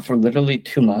yeah, for literally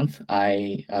 2 months,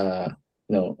 I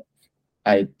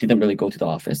didn't really go to the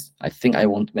office. I think I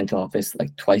went to the office like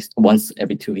once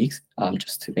every 2 weeks,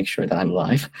 just to make sure that I'm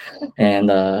live.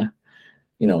 And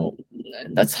you know,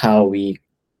 that's how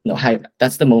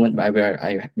that's the moment where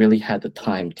I really had the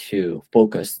time to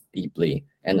focus deeply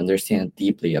and understand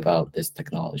deeply about this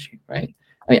technology, right?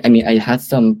 I mean, I had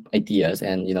some ideas,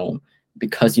 and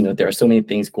because there are so many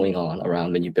things going on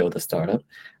around when you build a startup.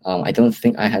 I don't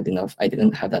think I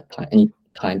didn't have any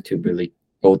time to really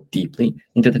go deeply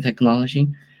into the technology.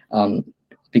 Um,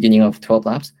 Beginning of 12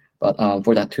 Labs, but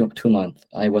for that two months,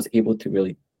 I was able to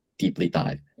really deeply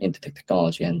dive into the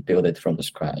technology and build it from the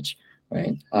scratch,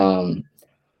 right?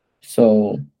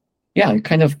 So yeah, it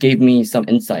kind of gave me some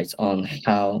insights on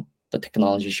how the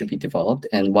technology should be developed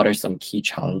and what are some key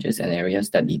challenges and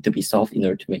areas that need to be solved in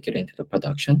order to make it into the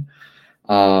production.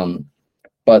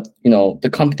 But the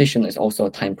competition is also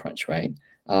a time crunch, right?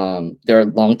 There are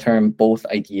long-term both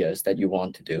ideas that you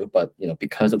want to do, but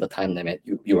because of the time limit,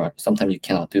 sometimes you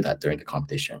cannot do that during the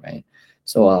competition, right?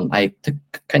 So I took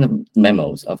kind of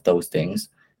memos of those things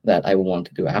that I would want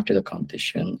to do after the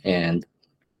competition, and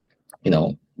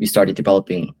we started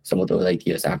developing some of those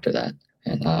ideas after that,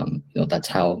 and that's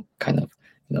how kind of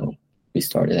we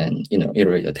started and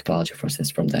iterated the technology process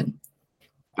from then.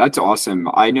 That's awesome.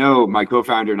 I know my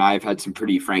co-founder and I have had some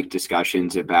pretty frank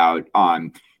discussions about,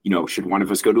 should one of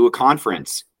us go to a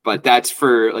conference? But that's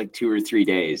for like 2 or 3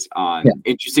 days.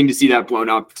 Interesting to see that blown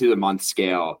up to the month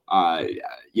scale.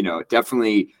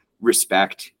 Definitely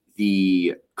respect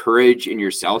the courage in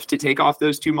yourself to take off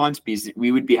those 2 months, because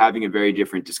we would be having a very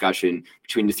different discussion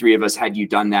between the three of us had you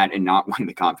done that and not won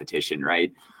the competition,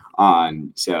 right?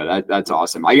 So that's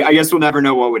awesome. I guess we'll never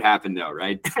know what would happen though,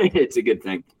 right? It's a good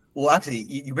thing. Well, actually,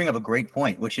 you bring up a great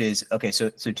point, which is, okay, so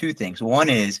two things. One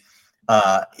is,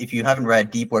 if you haven't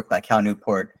read Deep Work by Cal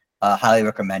Newport, highly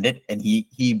recommend it. And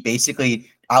he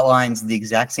basically outlines the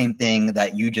exact same thing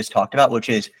that you just talked about, which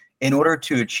is, in order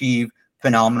to achieve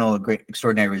phenomenal, great,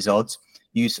 extraordinary results,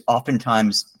 you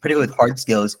oftentimes, particularly with hard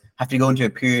skills, have to go into a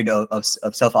period of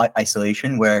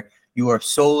self-isolation where you are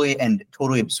solely and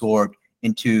totally absorbed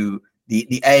into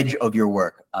the edge of your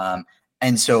work.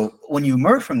 And so when you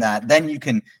emerge from that, then you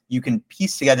can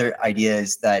piece together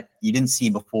ideas that you didn't see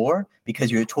before because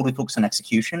you're totally focused on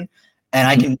execution.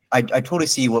 And I totally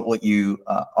see what you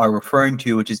are referring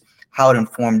to, which is how it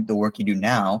informed the work you do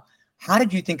now. How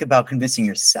did you think about convincing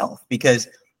yourself? Because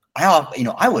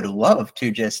I would love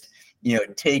to just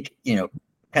take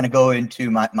kind of go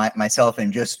into myself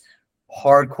and just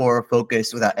hardcore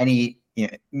focus without any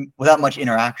without much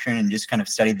interaction, and just kind of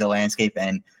study the landscape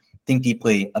and think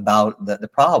deeply about the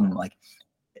problem. Like,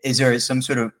 is there some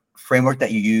sort of framework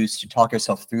that you use to talk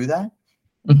yourself through that?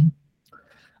 Mm-hmm.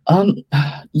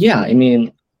 Yeah, I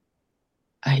mean,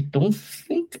 I don't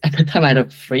think at the time I had a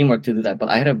framework to do that, but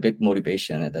I had a big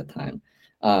motivation at that time,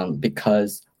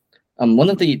 because one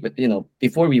of the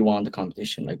before we won the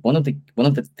competition, like one of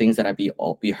the things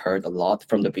that we heard a lot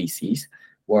from the VCs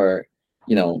were,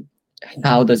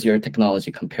 how does your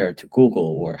technology compare to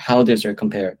Google, or how do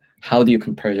you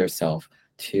compare yourself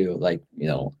to, like,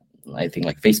 I think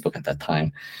like Facebook at that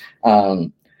time.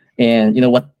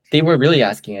 And what they were really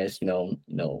asking is,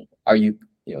 are you,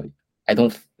 I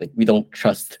don't like, we don't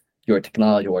trust your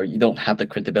technology, or you don't have the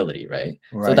credibility, right?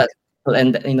 So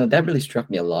that really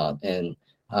struck me a lot. And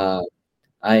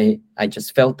I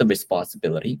just felt the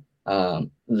responsibility,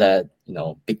 that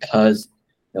because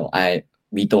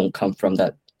we don't come from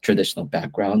that traditional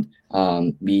background.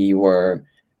 We were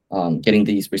getting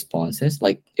these responses.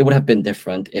 Like, it would have been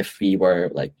different if we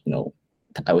were like,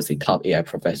 I would say top AI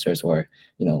professors, or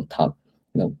top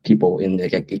people in the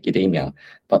academia.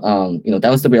 But that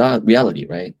was the reality,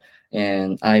 right?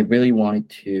 And I really wanted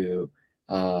to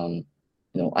the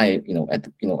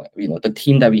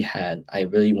team that we had, I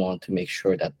really want to make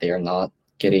sure that they are not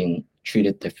getting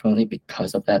treated differently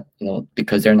because of that,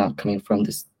 because they're not coming from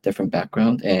this different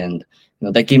background. And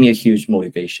that gave me a huge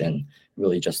motivation,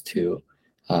 really, just to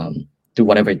do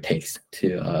whatever it takes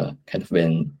to kind of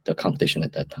win the competition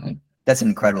at that time. That's an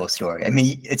incredible story. I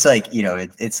mean, it's like,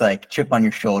 it's like chip on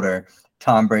your shoulder.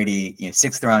 Tom Brady,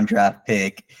 6th round draft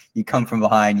pick. You come from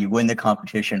behind, you win the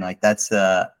competition. Like, that's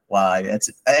wow.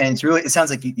 And it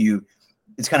sounds like you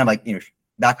it's kind of like,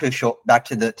 back to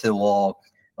the wall.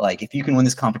 Like, if you can win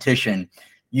this competition,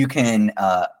 you can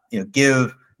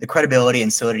give the credibility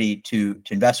and solidity to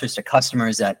investors, to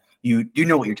customers, that you do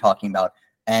know what you're talking about,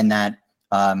 and that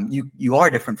you are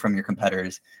different from your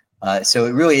competitors. So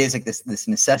it really is like this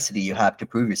necessity you have to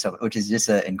prove yourself, which is just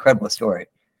an incredible story.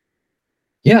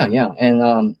 Yeah,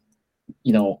 and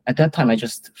at that time I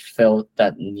just felt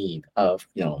that need of,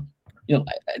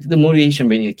 the motivation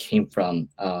really came from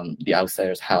the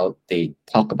outsiders, how they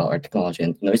talk about our technology,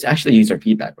 and it's actually user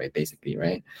feedback, right, basically,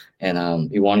 right? And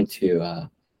we wanted to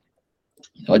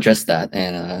address that,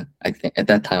 and I think at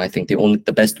that time I think the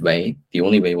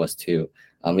only way was to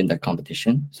win that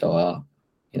competition. So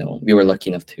we were lucky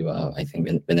enough to I think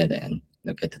win it and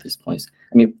get to this point.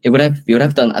 I mean, we would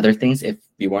have done other things if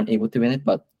we weren't able to win it,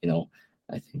 but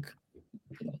I think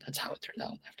that's how it turned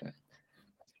out after it.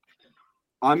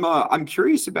 I'm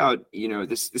curious about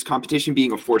this competition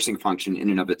being a forcing function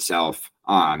in and of itself.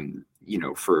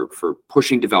 For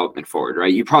pushing development forward,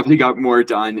 right? You probably got more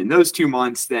done in those 2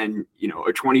 months than a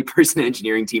 20-person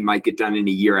engineering team might get done in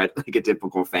a year at like a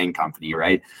typical FANG company,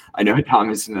 right? I know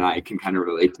Thomas and I can kind of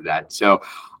relate to that. So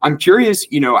I'm curious,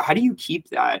 how do you keep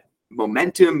that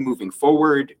momentum moving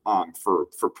forward for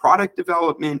product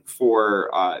development, for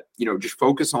just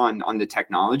focus on the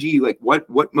technology? Like what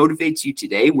motivates you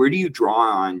today? Where do you draw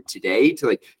on today to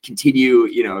like continue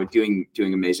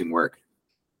doing amazing work?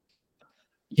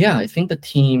 Yeah, I think the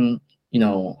team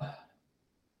gets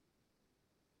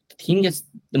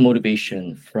the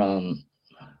motivation from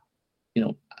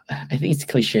I think it's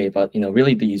cliche, but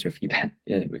really the user feedback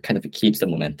kind of keeps the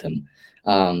momentum.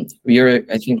 I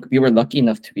think we were lucky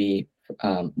enough to be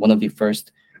one of the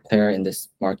first player in this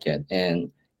market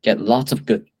and get lots of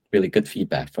really good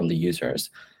feedback from the users.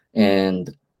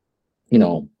 And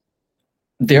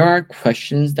there are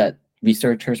questions that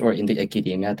researchers or in the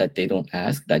academia that they don't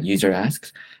ask, that user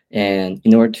asks, and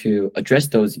in order to address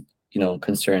those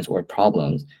concerns or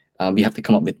problems, we have to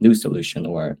come up with new solution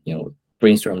or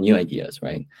brainstorm new ideas,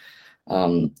 right?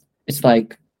 It's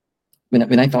like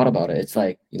when I thought about it, it's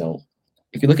like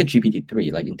if you look at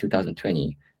GPT-3, like in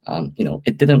 2020,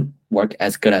 it didn't work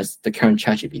as good as the current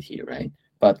ChatGPT, right?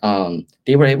 But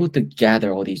they were able to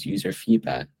gather all these user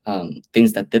feedback,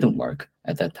 things that didn't work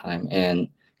at that time, and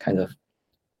kind of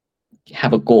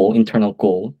have a internal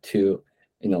goal to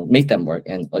make them work.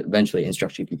 And eventually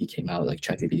InstructGPT came out, like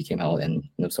ChatGPT came out, and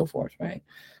so forth, right?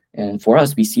 And for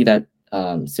us, we see that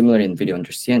similar in video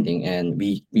understanding, and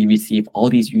we receive all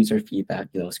these user feedback,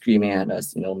 screaming at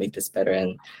us, make this better,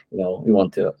 and we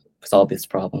want to solve this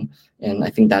problem. And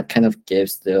I think that kind of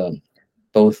gives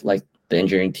both like the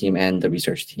engineering team and the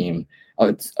research team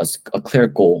a clear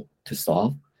goal to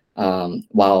solve,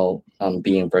 while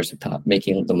being versatile,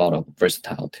 making the model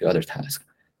versatile to other tasks.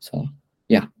 So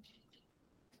yeah.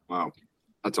 Wow,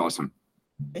 that's awesome.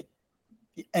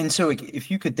 And so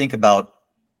if you could think about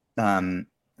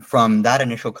from that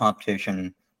initial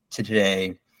competition to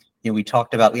today, we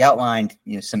outlined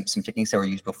some techniques that were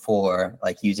used before,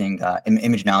 like using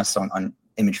image analysis on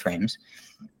image frames.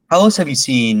 How else have you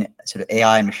seen sort of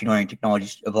AI and machine learning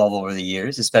technologies evolve over the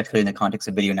years, especially in the context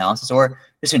of video analysis, or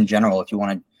just in general, if you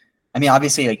want to? I mean,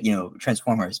 obviously, like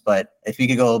transformers, but if you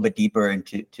could go a little bit deeper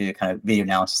into kind of video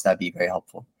analysis, that'd be very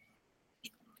helpful.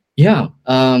 Yeah,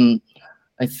 I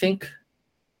think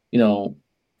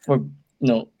for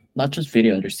not just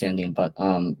video understanding, but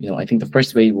I think the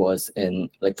first wave was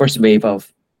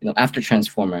of after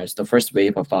transformers, the first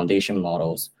wave of foundation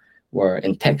models were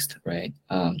in text, right?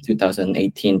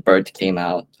 2018 BERT came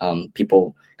out.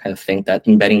 People kind of think that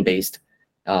embedding based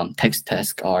text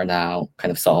tasks are now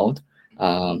kind of solved.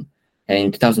 And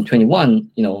in 2021,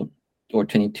 or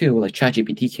 22, like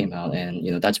ChatGPT came out,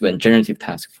 and that's when generative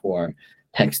tasks for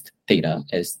text data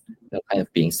is kind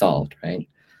of being solved, right?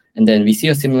 And then we see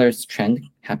a similar trend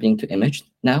happening to image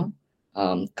now.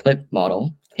 Clip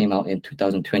model came out in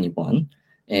 2021,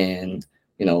 and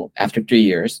after 3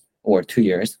 years or 2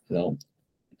 years,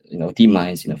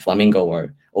 DeepMind's Flamingo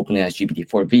or OpenAI's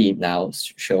GPT-4V now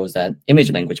shows that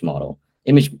image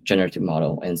generative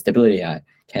model, and Stability AI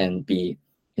can be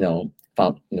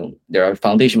there are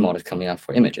foundation models coming out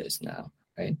for images now,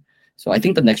 right? So I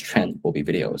think the next trend will be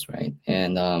videos, right?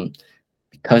 And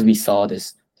because we saw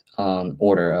this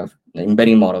order of the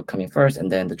embedding model coming first,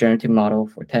 and then the generative model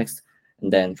for text,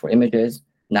 and then for images,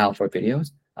 now for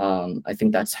videos, I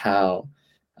think that's how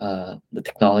the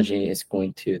technology is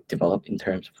going to develop in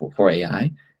terms for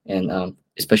AI, and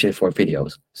especially for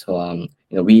videos. So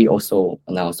we also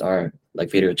announced our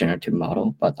video generative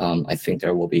model, but I think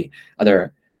there will be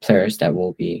other players that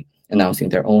will be announcing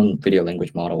their own video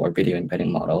language model or video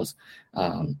embedding models,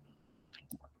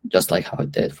 just like how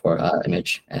it did for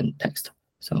image and text.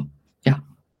 So yeah.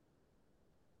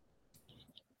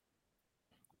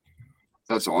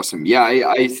 That's awesome. Yeah,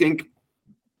 I think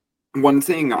one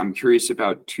thing I'm curious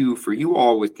about too for you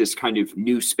all with this kind of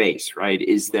new space, right,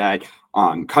 is that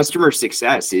customer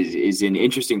success is an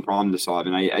interesting problem to solve.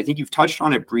 And I think you've touched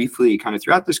on it briefly kind of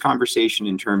throughout this conversation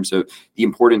in terms of the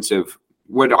importance of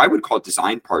what I would call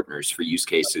design partners for use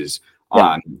cases,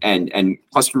 Yeah. and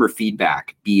customer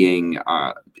feedback being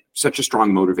such a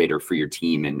strong motivator for your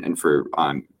team and for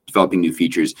developing new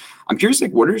features. I'm curious,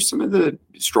 like, what are some of the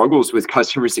struggles with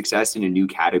customer success in a new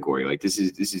category? Like, this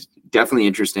is definitely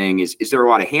interesting. Is there a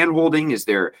lot of hand holding?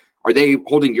 Are they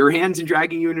holding your hands and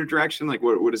dragging you in a direction? Like,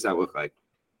 what does that look like?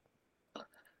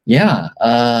 Yeah,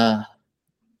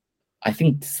 I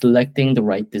think selecting the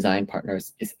right design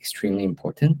partners is extremely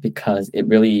important because it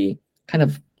really kind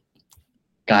of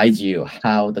guides you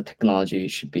how the technology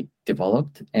should be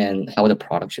developed and how the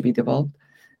product should be developed.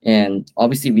 And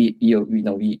obviously,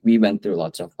 we went through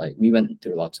lots of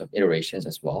iterations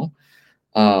as well.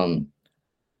 Um,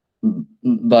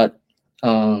 but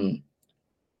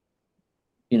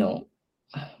you know,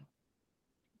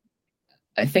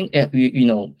 I think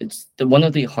it's one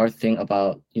of the hard thing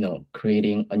about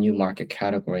creating a new market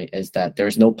category is that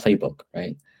there's no playbook,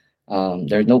 right?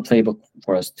 There's no playbook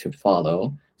for us to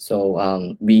follow,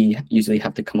 so we usually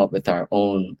have to come up with our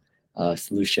own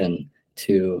solution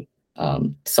to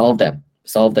solve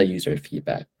that user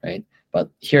feedback, right? But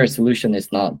here, solution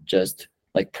is not just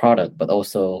like product, but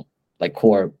also like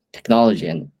core technology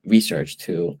and research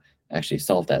to actually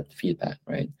solve that feedback,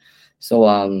 right? So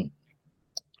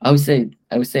I would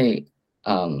say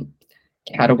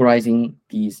categorizing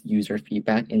these user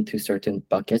feedback into certain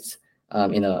buckets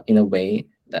in a way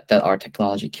that our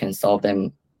technology can solve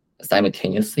them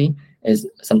simultaneously is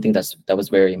something that was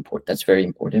very important. That's very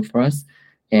important for us.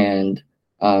 And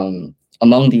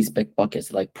among these big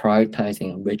buckets, like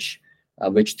prioritizing which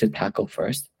to tackle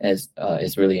first is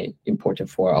really important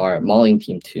for our modeling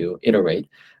team to iterate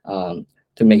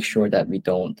to make sure that we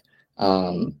don't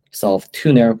solve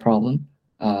too narrow problem.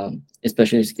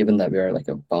 Especially given that we are like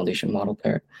a foundation model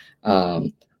pair,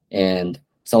 and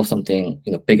solve something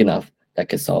big enough that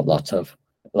could solve lots of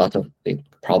big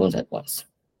problems at once.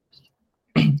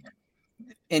 And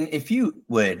if you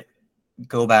would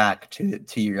go back to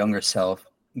your younger self,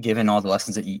 given all the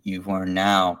lessons that you've learned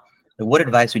now, what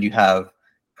advice would you have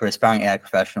for aspiring AI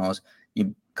professionals? A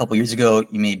couple years ago,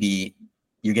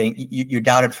 you're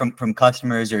doubted from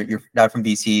customers, or you're doubted from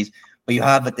VCs, but you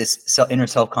have this inner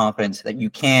self-confidence that you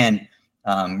can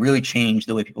really change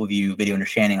the way people view video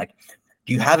understanding. Like,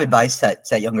 do you have advice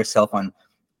that younger self on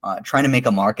trying to make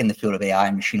a mark in the field of AI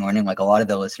and machine learning, like a lot of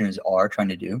the listeners are trying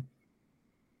to do?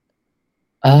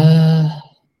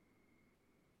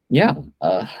 Yeah,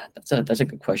 that's a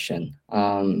good question.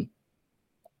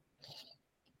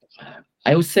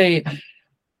 I would say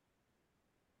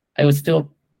I would still,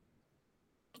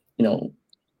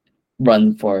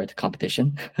 run for the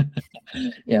competition.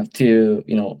 You have to,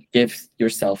 give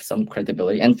yourself some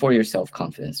credibility and for your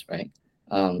self-confidence, right?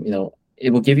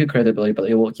 It will give you credibility, but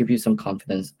it will give you some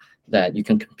confidence that you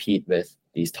can compete with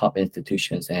these top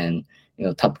institutions and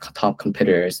top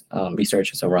competitors,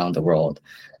 researchers around the world,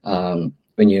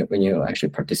 when you actually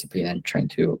participate and trying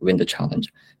to win the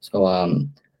challenge. So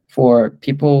for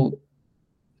people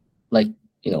like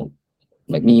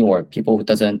like me, or people who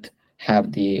doesn't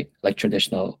have the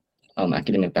traditional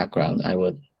academic background, I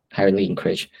would highly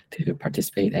encourage to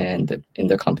participate in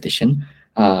the competition,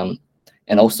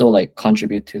 and also like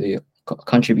contribute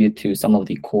to some of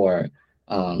the core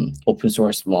open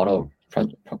source model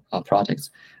projects,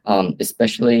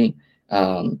 especially.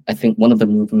 I think one of the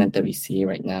movement that we see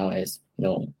right now is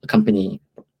a company,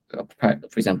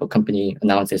 for example, company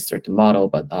announces certain model,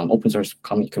 but open source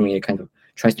community kind of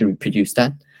tries to reproduce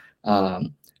that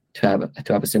to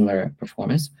have a similar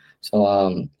performance.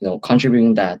 So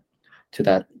contributing to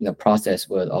that process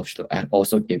would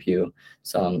also give you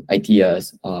some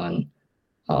ideas on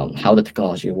how the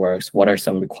technology works, what are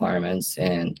some requirements,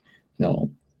 and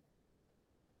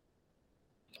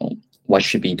what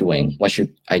should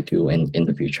I do in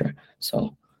the future.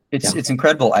 So it's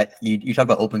incredible. You talk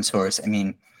about open source. I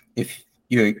mean, if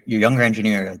you're a younger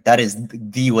engineer, that is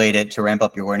the way to ramp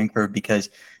up your learning curve, because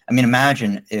I mean,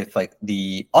 imagine if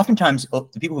oftentimes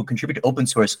the people who contribute to open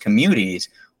source communities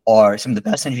are some of the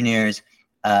best engineers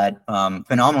at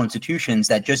phenomenal institutions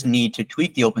that just need to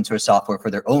tweak the open source software for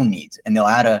their own needs, and they'll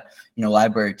add a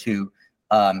library to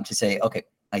say, okay,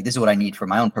 like this is what I need for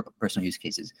my own personal use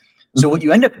cases. So what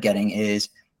you end up getting is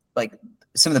like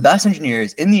some of the best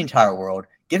engineers in the entire world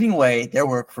giving away their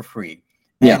work for free,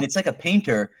 and it's like a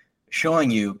painter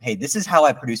showing you, hey, this is how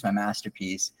I produce my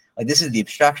masterpiece. Like, this is the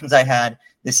abstractions I had.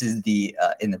 This is the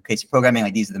in the case of programming,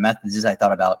 like these are the methods I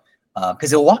thought about.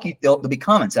 Because there'll be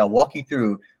comments that'll walk you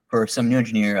through for some new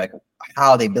engineer, like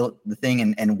how they built the thing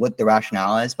and what the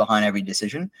rationale is behind every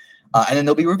decision. And then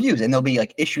there'll be reviews, and there'll be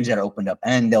like issues that are opened up,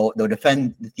 and they'll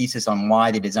defend the thesis on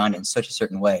why they designed it in such a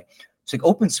certain way. So like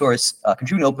open source,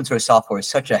 contributing to open source software is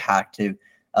such a hack to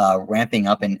ramping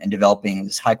up and developing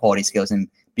this high quality skills and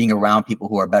being around people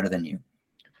who are better than you.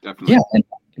 Definitely.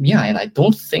 And I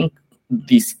don't think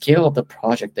the scale of the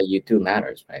project that you do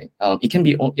matters, right? It can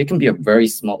be a very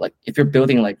small, like if you're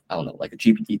building like, I don't know, like a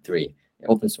GPT-3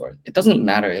 open source, it doesn't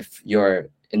matter if you're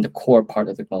in the core part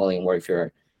of the modeling or if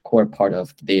you're core part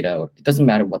of the data, or it doesn't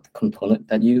matter what the component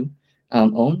that you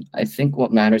own. I think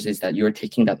what matters is that you're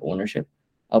taking that ownership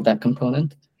of that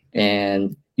component,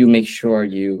 and you make sure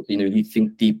you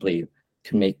think deeply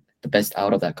to make the best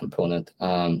out of that component,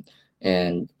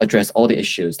 and address all the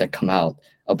issues that come out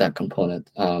of that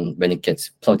component when it gets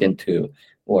plugged into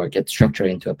or gets structured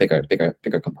into a bigger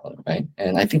component, right?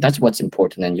 And I think that's what's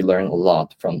important, and you learn a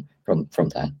lot from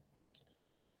that.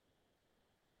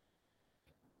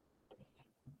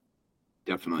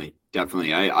 Definitely.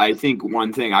 I think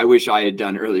one thing I wish I had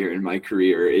done earlier in my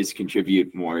career is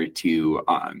contribute more to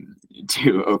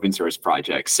open source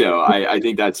projects. So I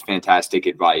think that's fantastic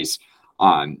advice.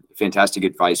 Fantastic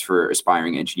advice for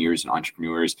aspiring engineers and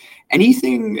entrepreneurs.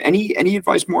 Any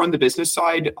advice more on the business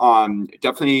side?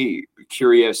 Definitely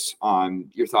curious on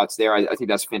your thoughts there. I think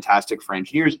that's fantastic for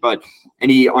engineers, but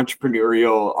any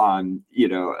entrepreneurial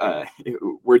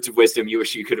words of wisdom you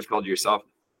wish you could have told yourself?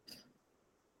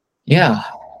 Yeah,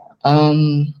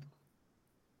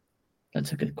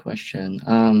 that's a good question.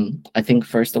 I think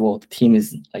first of all, the team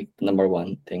is like the number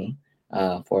one thing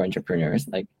for entrepreneurs.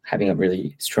 Like having a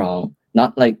really strong,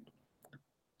 doesn't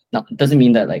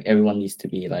mean that like everyone needs to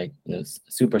be like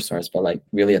superstars, but like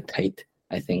really a tight,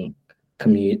 I think,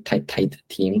 tight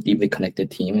team, deeply connected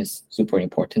team is super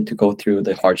important to go through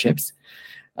the hardships.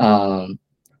 The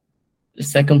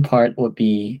second part would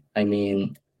be,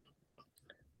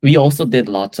 we also did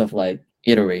lots of like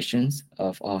iterations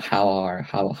of how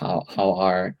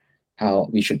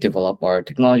we should develop our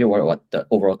technology or what the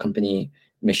overall company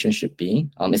mission should be,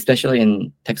 especially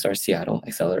in Techstars Seattle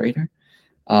Accelerator.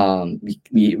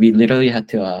 We literally had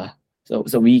to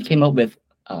so we came up with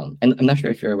and I'm not sure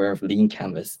if you're aware of Lean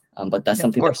Canvas, but that's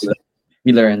something that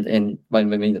we learned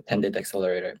when we attended the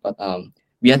accelerator. But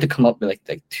we had to come up with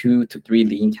like 2 to 3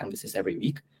 Lean Canvases every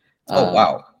week. Oh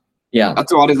wow. Yeah,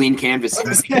 that's a lot of Lean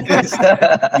Canvases.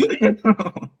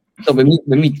 So when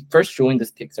we first joined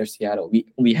this Techstars Seattle,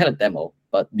 we had a demo,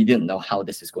 but we didn't know how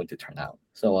this is going to turn out.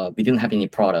 So we didn't have any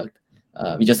product.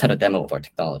 We just had a demo of our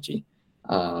technology.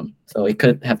 So it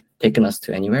could have taken us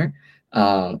to anywhere.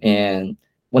 And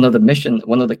one of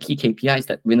the key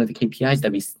KPIs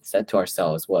that we set to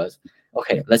ourselves was,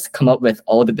 okay, let's come up with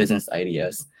all the business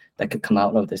ideas that could come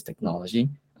out of this technology,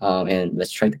 and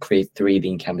let's try to create 3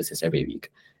 Lean Canvases every week.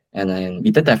 And then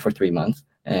we did that for 3 months,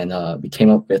 and we came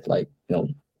up with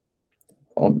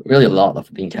really a lot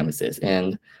of Lean Canvases.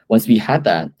 And once we had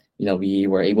that, we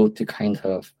were able to kind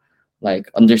of like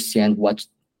understand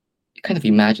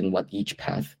imagine what each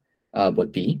path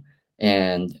would be,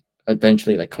 and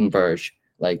eventually like converge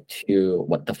like to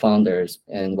what the founders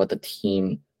and what the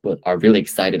team are really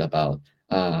excited about,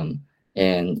 and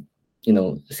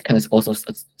just kind of also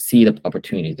see the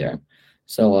opportunity there.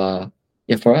 So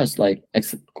yeah, for us, like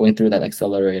going through that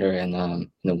accelerator and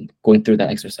going through that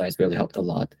exercise really helped a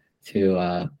lot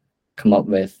to come up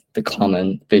with the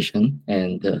common vision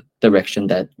and the direction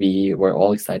that we were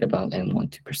all excited about and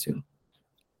want to pursue.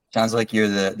 Sounds like you're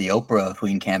the Oprah of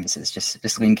Lean Canvases,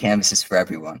 just Lean Canvases for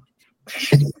everyone.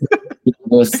 Just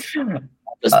me,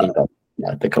 but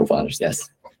yeah, the co-founders, yes.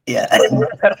 Yeah.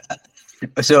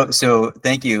 So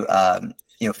thank you.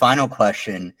 Final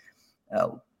question.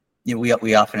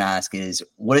 We often ask is,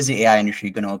 what is the AI industry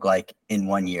going to look like in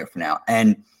 1 year from now?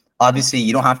 And obviously,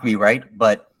 you don't have to be right,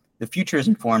 but the future is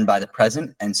informed by the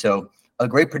present. And so a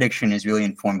great prediction is really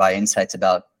informed by insights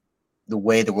about the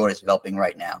way the world is developing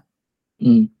right now.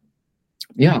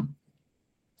 Yeah.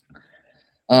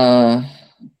 I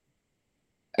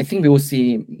think we will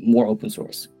see more open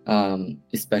source,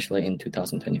 especially in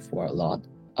 2024 a lot,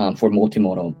 for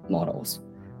multimodal models.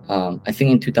 I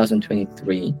think in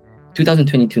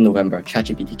 2022 November,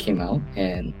 ChatGPT came out,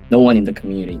 and no one in the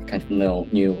community kind of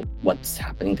knew what's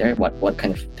happening there, what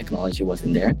kind of technology was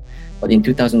in there. But in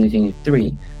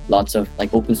 2023, lots of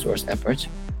like open source efforts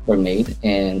were made,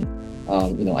 and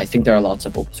I think there are lots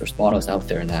of open source models out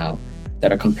there now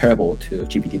that are comparable to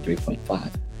GPT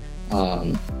 3.5.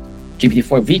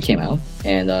 GPT-4V came out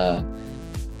and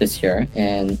this year,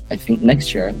 and I think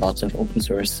next year lots of open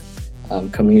source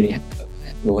community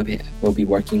will be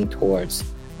working towards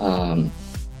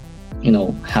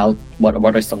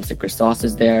what are some secret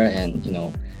sauces there, and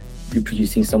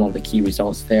reproducing some of the key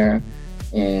results there,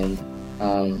 and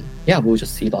we'll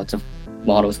just see lots of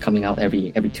models coming out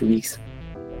every 2 weeks.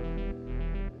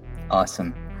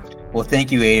 Awesome. Well,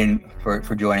 thank you, Aidan,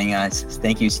 for joining us.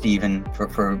 Thank you, Stephen,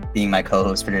 for being my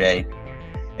co-host for today.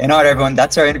 And all right, everyone,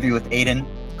 that's our interview with Aidan.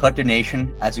 Collective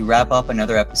Nation, as we wrap up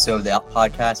another episode of the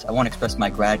podcast, I want to express my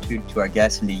gratitude to our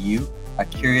guests and to you, our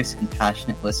curious and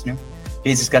passionate listener.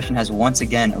 Today's discussion has once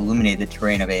again illuminated the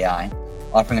terrain of AI,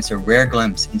 offering us a rare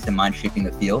glimpse into the mind shaping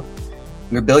the field.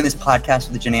 We're building this podcast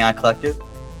with the Gen AI Collective,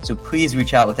 so please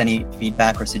reach out with any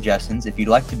feedback or suggestions. If you'd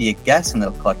like to be a guest on the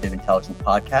Collective Intelligence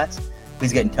podcast,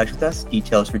 please get in touch with us.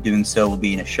 Details for doing so will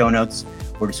be in the show notes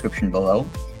or description below.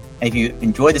 And if you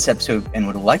enjoyed this episode and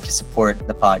would like to support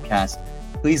the podcast,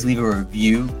 please leave a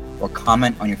review or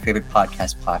comment on your favorite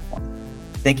podcast platform.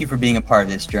 Thank you for being a part of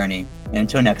this journey. And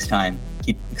until next time,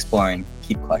 keep exploring,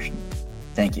 keep questioning.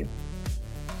 Thank you.